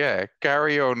insanity. Yeah,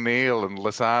 Gary O'Neill and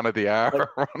Lassana Diarra.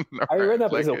 I read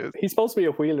that he's supposed to be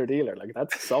a wheeler dealer. Like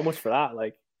that's so much for that.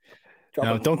 Like.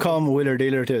 No, don't call him a wheeler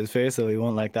dealer to his face, though. He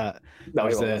won't like that. No,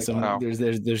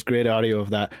 there's great audio of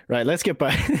that. Right, let's get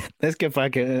back. Let's get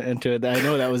back into it. I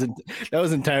know that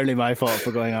was entirely my fault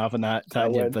for going off on that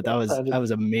tangent, but that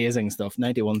was amazing stuff.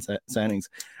 91 signings.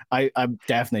 I'm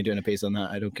definitely doing a piece on that.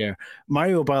 I don't care.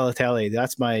 Mario Balotelli.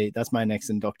 That's my next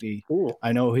inductee. Ooh.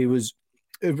 I know he was.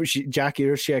 Jack,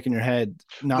 you're shaking your head.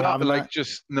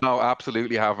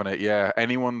 Absolutely having it. Yeah,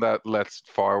 anyone that lets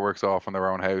fireworks off in their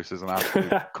own house is an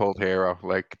absolute cult hero.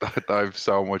 Like I have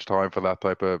so much time for that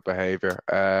type of behavior.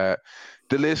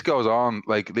 The list goes on.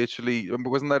 Like literally,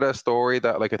 wasn't that a story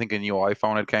that like I think a new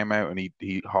iPhone had came out and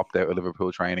he hopped out of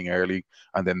Liverpool training early,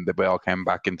 and then the ball came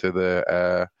back into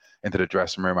the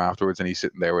dressing room afterwards, and he's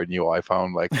sitting there with a new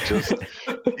iPhone, like just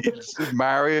it's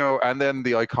Mario. And then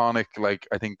the iconic, like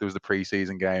I think there was the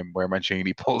preseason game where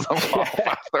Mancini pulls him off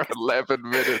after 11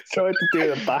 minutes. Tried to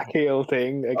do the back heel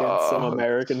thing against some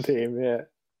American team, yeah.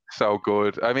 So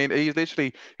good. I mean, he's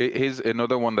literally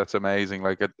another one that's amazing.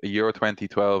 Like at Euro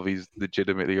 2012, he's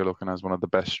legitimately you're looking as one of the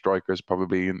best strikers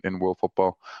probably in world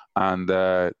football. And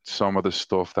some of the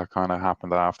stuff that kind of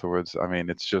happened afterwards. I mean,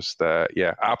 it's just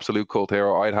absolute cult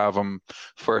hero. I'd have him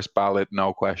first ballot,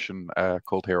 no question,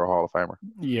 cult hero Hall of Famer.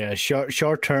 Yeah,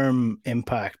 short term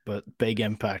impact, but big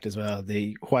impact as well.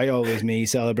 The "Why Always Me"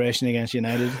 celebration against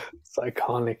United. It's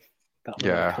iconic. That was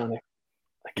iconic.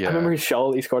 I remember his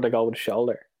shoulder. He scored a goal with his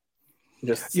shoulder.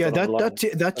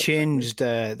 That changed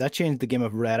the game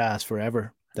of red ass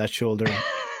forever. That shoulder.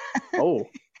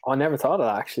 I never thought of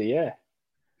that actually. Yeah.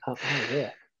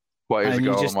 What is a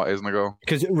goal and what isn't a goal?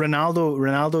 Because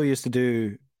Ronaldo used to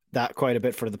do that quite a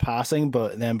bit for the passing,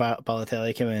 but then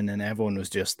Balotelli came in and everyone was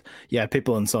just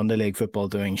people in Sunday League football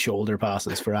doing shoulder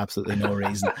passes for absolutely no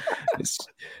reason.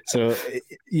 So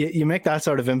you make that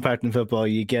sort of impact in football,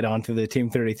 you get onto the Team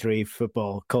 33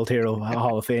 football cult hero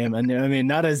Hall of Fame, and I mean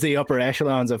that is the upper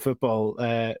echelons of football.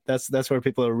 That's where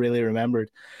people are really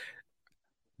remembered.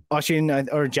 Oisin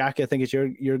or Jack, I think it's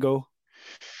your go.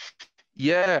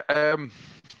 Yeah, I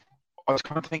was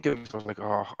kind of thinking, I was like,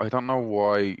 I don't know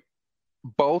why.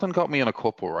 Bolton got me on a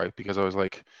couple, right? Because I was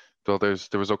like, so there was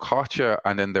Okocha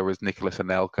and then there was Nicholas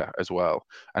Anelka as well.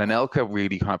 And Anelka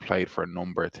really kind of played for a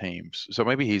number of teams. So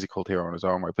maybe he's a cult hero on his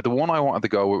own right. But the one I wanted to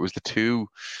go with was the two,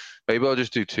 maybe I'll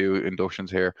just do two inductions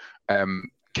here.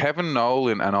 Kevin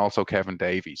Nolan and also Kevin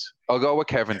Davies. I'll go with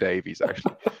Kevin Davies,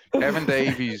 actually. Kevin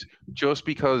Davies, just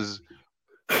because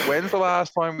when's the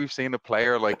last time we've seen a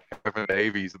player like Kevin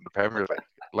Davies in the Premier League?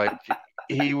 Like,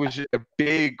 he was a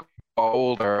big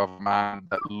older of a man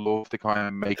that loved to kind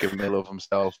of make a meal of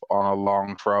himself on a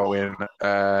long throw in,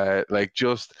 like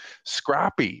just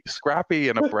scrappy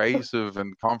and abrasive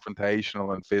and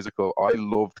confrontational and physical. I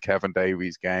loved Kevin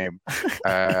Davies' game,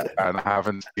 and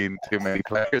haven't seen too many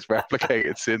players replicate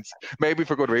it since. Maybe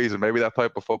for good reason. Maybe that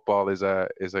type of football is a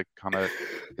kind of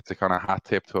hat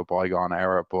tip to a bygone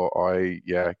era. But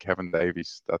Kevin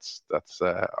Davies. That's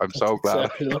I'm so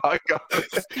glad I got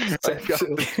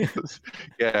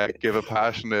give a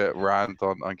passionate rant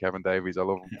on Kevin Davies. I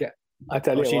love him. Yeah, I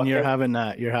tell you what, you're having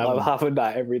that. I'm having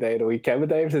that every day of the week. Kevin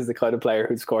Davies is the kind of player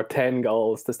who'd score 10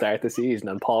 goals to start the season,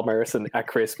 and Paul Merson at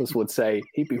Christmas would say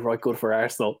he'd be right good for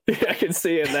Arsenal. I can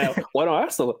see it now. Why don't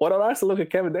Arsenal look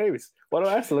at Kevin Davies? I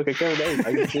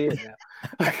can see it now.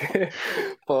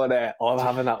 But I'm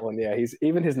having that one. Yeah, he's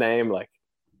even his name, like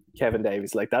Kevin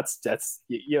Davies. Like that's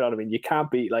you know what I mean. You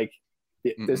can't be like.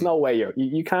 There's no way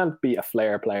you can't be a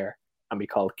flair player and be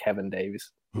called Kevin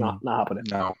Davies. Not happening.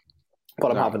 No.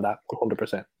 But I'm having that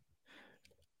 100%.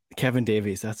 Kevin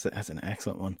Davies, that's an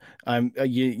excellent one.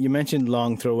 You mentioned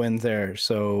long throw-ins there,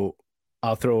 so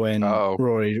I'll throw in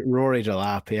Rory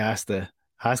Delap. He has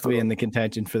has to be in the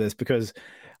contention for this, because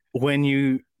when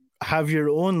you have your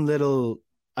own little,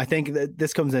 I think that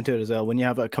this comes into it as well, when you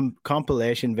have a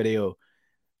compilation video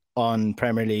on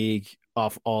Premier League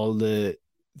of all the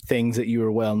things that you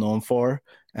were well known for,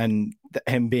 and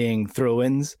him being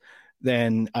throw-ins,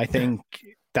 then I think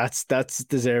that's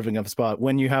deserving of a spot.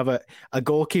 When you have a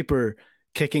goalkeeper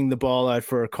kicking the ball out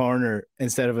for a corner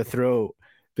instead of a throw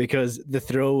because the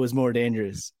throw was more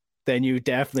dangerous, then you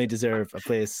definitely deserve a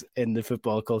place in the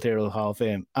Football Cult Hero Hall of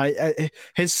Fame.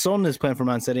 His son is playing for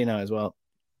Man City now as well.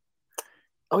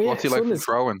 Oh yeah, what's he like from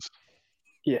throw-ins?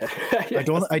 Yeah,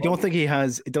 I don't think he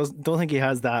has. Don't think he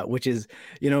has that, which is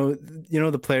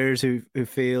the players who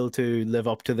fail to live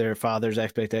up to their father's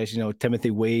expectations. Timothy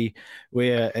Weah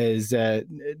is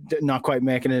not quite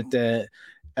making it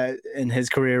in his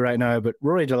career right now, but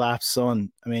Rory Delap's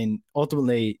son. I mean,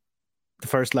 ultimately, the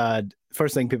first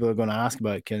thing people are going to ask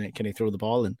about, can he throw the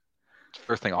ball in?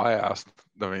 First thing I asked.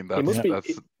 I mean,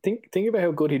 think about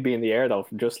how good he'd be in the air though,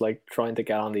 from just like trying to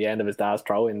get on the end of his dad's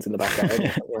throw-ins in the backyard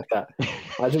or something like that.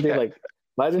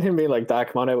 Imagine him being like, "Dad,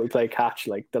 come on out, we play catch."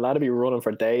 Like the lad would be running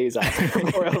for days after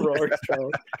Rory's throw.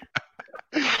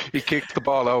 He kicks the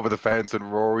ball over the fence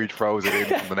and Rory throws it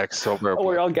in from the next suburb. Oh,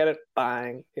 we all get it,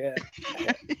 bang! Yeah.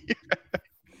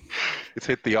 It's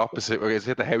hit the opposite. It's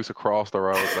hit the house across the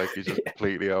road. Like he's just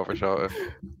completely overshot it.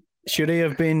 Should he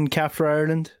have been capped for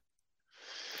Ireland?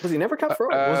 Was he never capped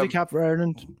for Ireland? Was he capped for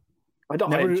Ireland? I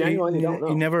genuinely don't know.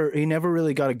 He never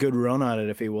really got a good run at it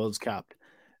if he was capped.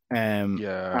 And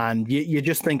you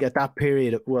just think at that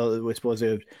period, well, I suppose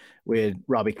we had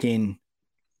Robbie Keane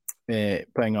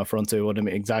playing up front, so it wouldn't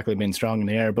have exactly been strong in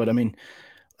the air. But I mean,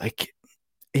 like,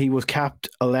 he was capped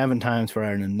 11 times for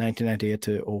Ireland, 1998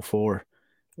 to 2004.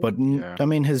 But I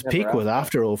mean, his peak was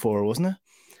after 2004, wasn't it?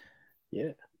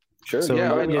 Yeah. Sure. So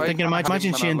you're thinking,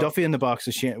 imagine Shane Duffy in the box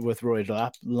with Roy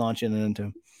Delap launching it into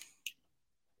him.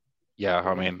 Yeah,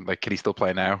 I mean, like, can he still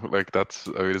play now? Like, is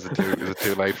it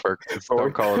too late for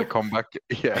Stone Cold to come back?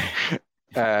 Yeah.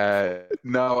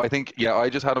 No, I think I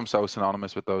just had him so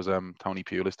synonymous with those Tony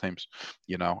Pulis teams,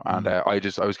 and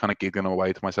I was kind of giggling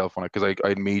away to myself on it, because I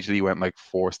immediately went like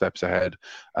 4 steps ahead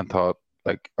and thought,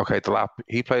 like, okay, Delap,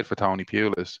 he played for Tony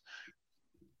Pulis.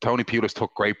 Tony Pulis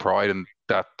took great pride in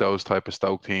those type of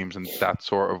Stoke teams and that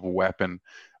sort of weapon.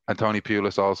 And Tony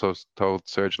Pulis also told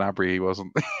Serge Gnabry he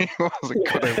wasn't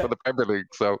good enough for the Premier League.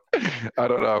 So I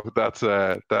don't know. That's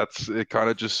it. Kind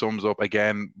of just sums up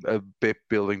again a bit,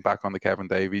 building back on the Kevin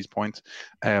Davies point.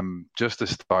 Just a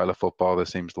style of football that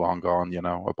seems long gone.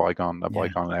 A bygone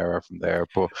era from there.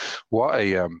 But what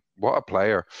a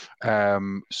player.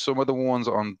 Some of the ones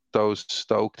on those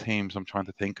Stoke teams I'm trying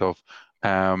to think of.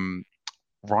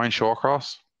 Ryan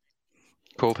Shawcross,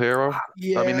 cult hero.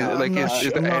 Yeah, I mean, like,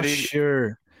 I'm not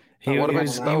sure. He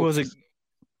was a. Did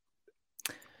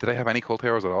they have any cult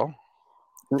heroes at all?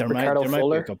 There might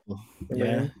be a couple.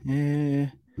 Yeah. He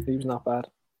was not bad.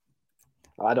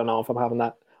 I don't know if I'm having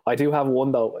that. I do have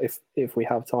one though. If we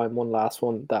have time, one last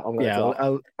one that I'm going to.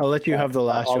 Yeah, I'll let you have the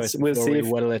last choice. We'll see if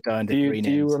we whittle it down to 3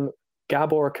 names.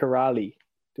 Gabor Kiraly?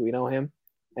 Do we know him?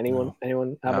 Anyone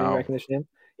have any recognition of him?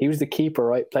 He was the keeper,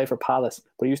 right? Played for Palace,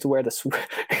 but he used to wear the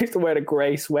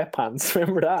grey sweatpants.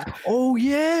 Remember that? Oh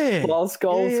yeah. Paul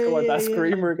Scholes scored that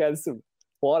screamer against him.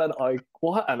 What an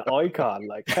icon!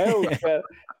 Like, how? He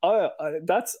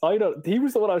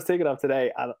was the one I was thinking of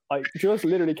today, and I just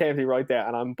literally came to me right there,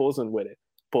 and I'm buzzing with it.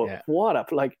 But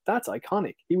that's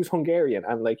iconic. He was Hungarian,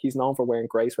 and like, he's known for wearing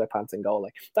grey sweatpants in goal.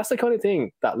 Like, that's the kind of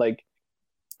thing that, like,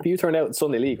 if you turn out in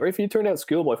Sunday League or if you turn out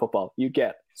schoolboy football, you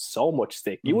get so much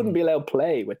stick. You wouldn't be allowed to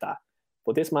play with that.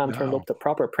 But this man turned up to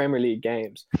proper Premier League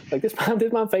games. Like, this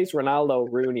man faced Ronaldo,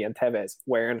 Rooney, and Tevez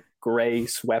wearing grey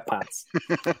sweatpants.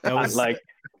 And like,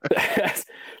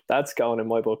 that's going in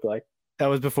my book. Like, that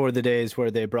was before the days where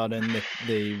they brought in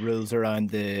the rules around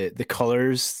the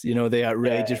colours. The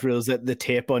outrageous rules that the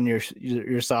tape on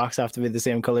your socks have to be the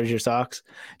same colour as your socks,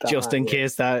 in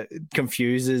case that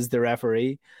confuses the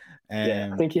referee.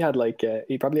 I think he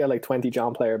probably had like 20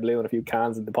 John Player Blue and a few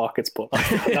cans in the pockets, but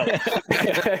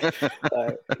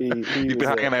he'd be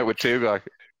hanging out with two guys.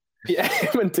 Yeah,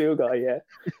 him and two guys,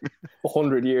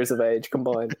 100 years of age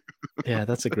combined. Yeah,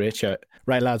 that's a great shout.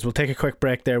 Right, lads, we'll take a quick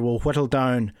break there. We'll whittle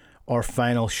down our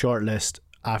final shortlist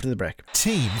after the break.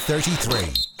 Team 33.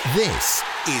 This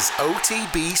is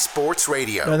OTB Sports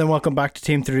Radio. And then welcome back to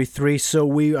Team 33. So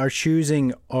we are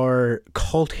choosing our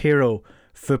cult hero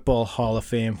Football Hall of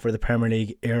Fame for the Premier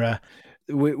League era.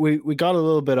 We got a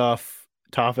little bit off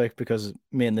topic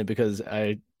mainly because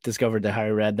I discovered that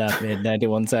Harry Redknapp made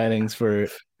 91 signings for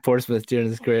Portsmouth during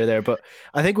his career there. But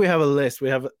I think we have a list. We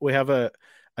have a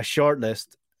short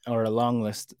list, or a long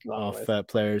list of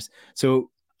players. So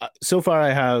far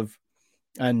I have,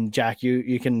 and Jack,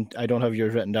 you can, I don't have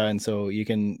yours written down, so you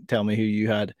can tell me who you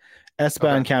had.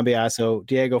 Esteban Cambiaso,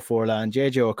 Diego Forlan,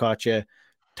 JJ Okocha,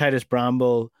 Titus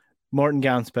Bramble, Morten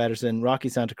Gans Pedersen, Rocky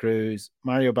Santa Cruz,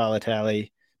 Mario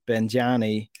Balotelli,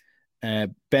 Benjani,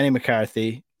 Benny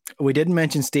McCarthy. We didn't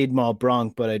mention Steed Maul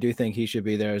Bronk, but I do think he should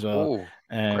be there as well.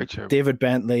 David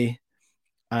Bentley,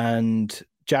 and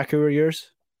Jack, who are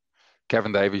yours?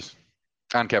 Kevin Davies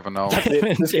and Kevin Nolan.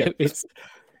 Kevin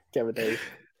Davies.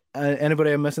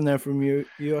 Anybody I'm missing there from you,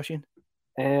 Oisin?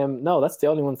 No, that's the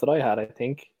only ones that I had. I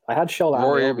think I had Shola.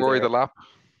 Rory Delap.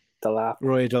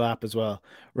 Rory Delap as well.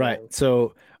 Right.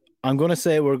 So I'm going to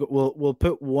say we'll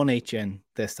put one each in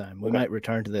this time. We might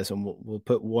return to this, and we'll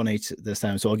put one each this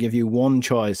time. So I'll give you one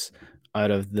choice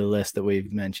out of the list that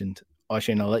we've mentioned.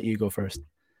 Oisin, I'll let you go first.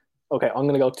 Okay, I'm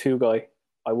going to go two guy.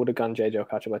 I would have gone JJ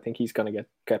Okocha, but I think he's going to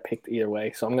get picked either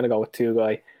way. So I'm going to go with two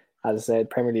guy. As I said,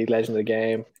 Premier League legend of the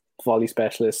game, volley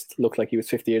specialist, looked like he was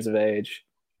 50 years of age.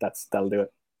 That'll do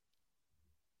it.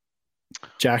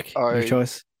 Jack, your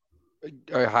choice?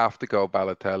 I have to go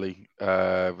Balotelli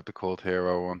with the cult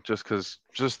hero one, just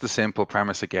the simple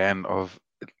premise again of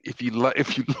if you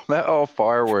let off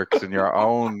fireworks in your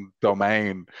own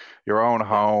domain, your own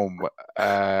home,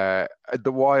 the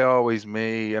why always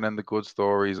me, and then the good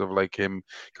stories of like him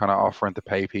kind of offering to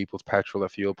pay people's petrol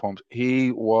at fuel pumps.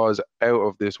 He was out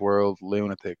of this world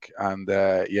lunatic, and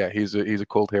he's a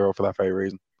cult hero for that very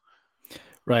reason.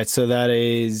 Right, so that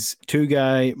is two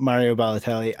guy Mario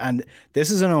Balotelli, and this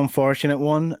is an unfortunate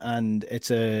one, and it's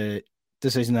a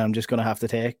decision that I'm just going to have to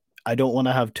take. I don't want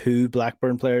to have two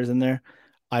Blackburn players in there.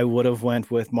 I would have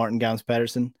went with Morten Gans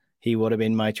Pedersen. He would have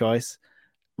been my choice.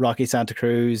 Rocky Santa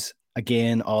Cruz,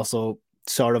 again, also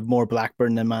sort of more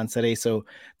Blackburn than Man City, so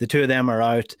the two of them are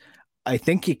out. I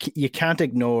think you can't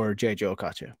ignore JJ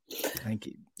Okocha. I think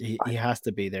he has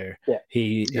to be there. Yeah.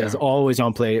 He is always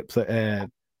on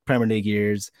Premier League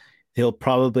years. He'll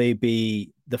probably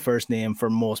be the first name for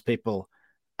most people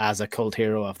as a cult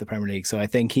hero of the Premier League. So I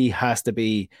think he has to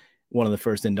be one of the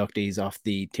first inductees of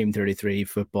the Team 33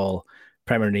 football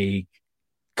Premier League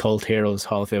Cult Heroes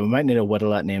Hall of Fame. We might need to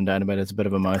whittle that name down a bit. It's a bit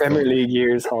of a mouthful. Premier League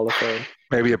Years Hall of Fame.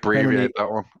 Maybe abbreviate that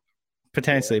one.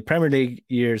 Potentially. Premier League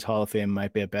Years Hall of Fame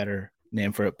might be a better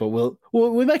name for it, but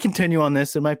we might continue on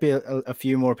this. There might be a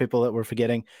few more people that we're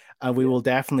forgetting, and we will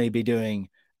definitely be doing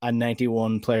a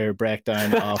 91 player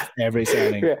breakdown of every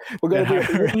signing. Yeah, we're going to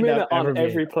do a minute on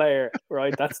every player,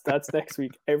 right? That's next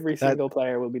week. Every single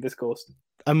player will be discussed.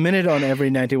 A minute on every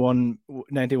 91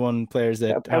 players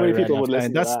that how many people would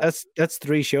listen to that? That's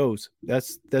three shows.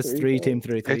 That's three Team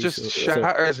 33. It just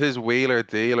shatters his wheeler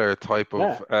dealer type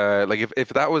of like if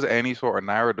that was any sort of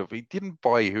narrative, he didn't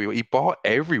buy he bought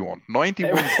everyone.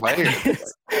 91 players.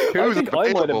 I think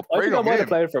I might have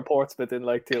played for Portsmouth in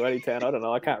like 2010. I don't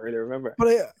know. I can't really remember.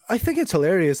 But I think it's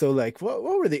hilarious though. Like, what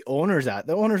were the owners at?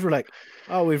 The owners were like,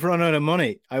 "Oh, we've run out of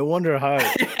money. I wonder how."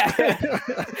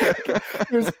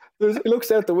 He looks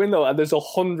out the window and there's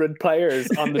 100 players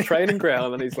on the training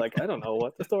ground, and he's like, "I don't know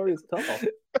what the story is at all."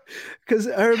 Because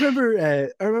I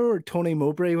remember Tony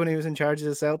Mowbray when he was in charge of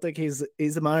the Celtic. He's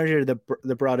the manager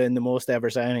that brought in the most ever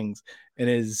signings in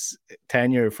his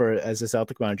tenure as a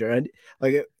Celtic manager, and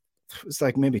like it was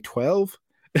like maybe 12.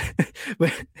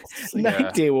 But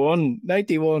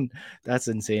 91, that's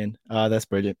insane. That's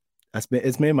brilliant.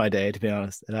 It's made my day, to be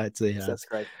honest. That's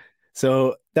great.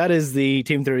 So that is the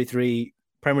Team 33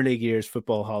 Premier League Years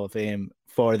Football Hall of Fame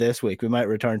for this week. We might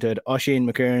return to it. Oisin,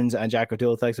 McQueirns and Jack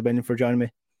O'Toole, thanks a million for joining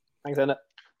me. Thanks, Enda.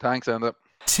 Thanks, Enda.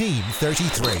 Team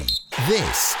 33.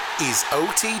 This is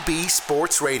OTB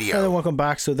Sports Radio. Hello, welcome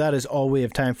back. So that is all we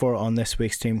have time for on this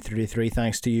week's Team 33.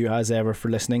 Thanks to you as ever for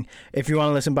listening. If you want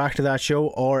to listen back to that show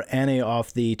or any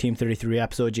of the Team 33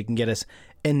 episodes, you can get us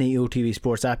in the OTB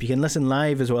Sports app. You can listen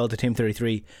live as well to Team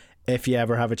 33 if you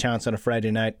ever have a chance on a Friday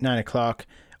night, 9 o'clock,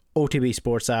 OTB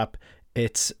Sports app.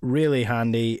 It's really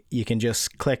handy. You can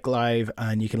just click live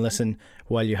and you can listen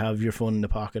while you have your phone in the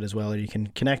pocket as well, or you can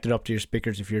connect it up to your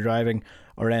speakers if you're driving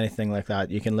or anything like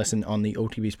that. You can listen on the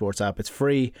OTB Sports app. It's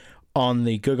free on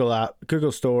the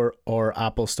Google Store or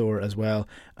Apple Store as well,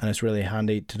 and it's really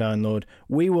handy to download.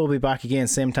 We will be back again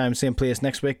same time, same place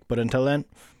next week, but until then,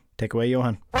 take away,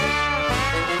 Johan.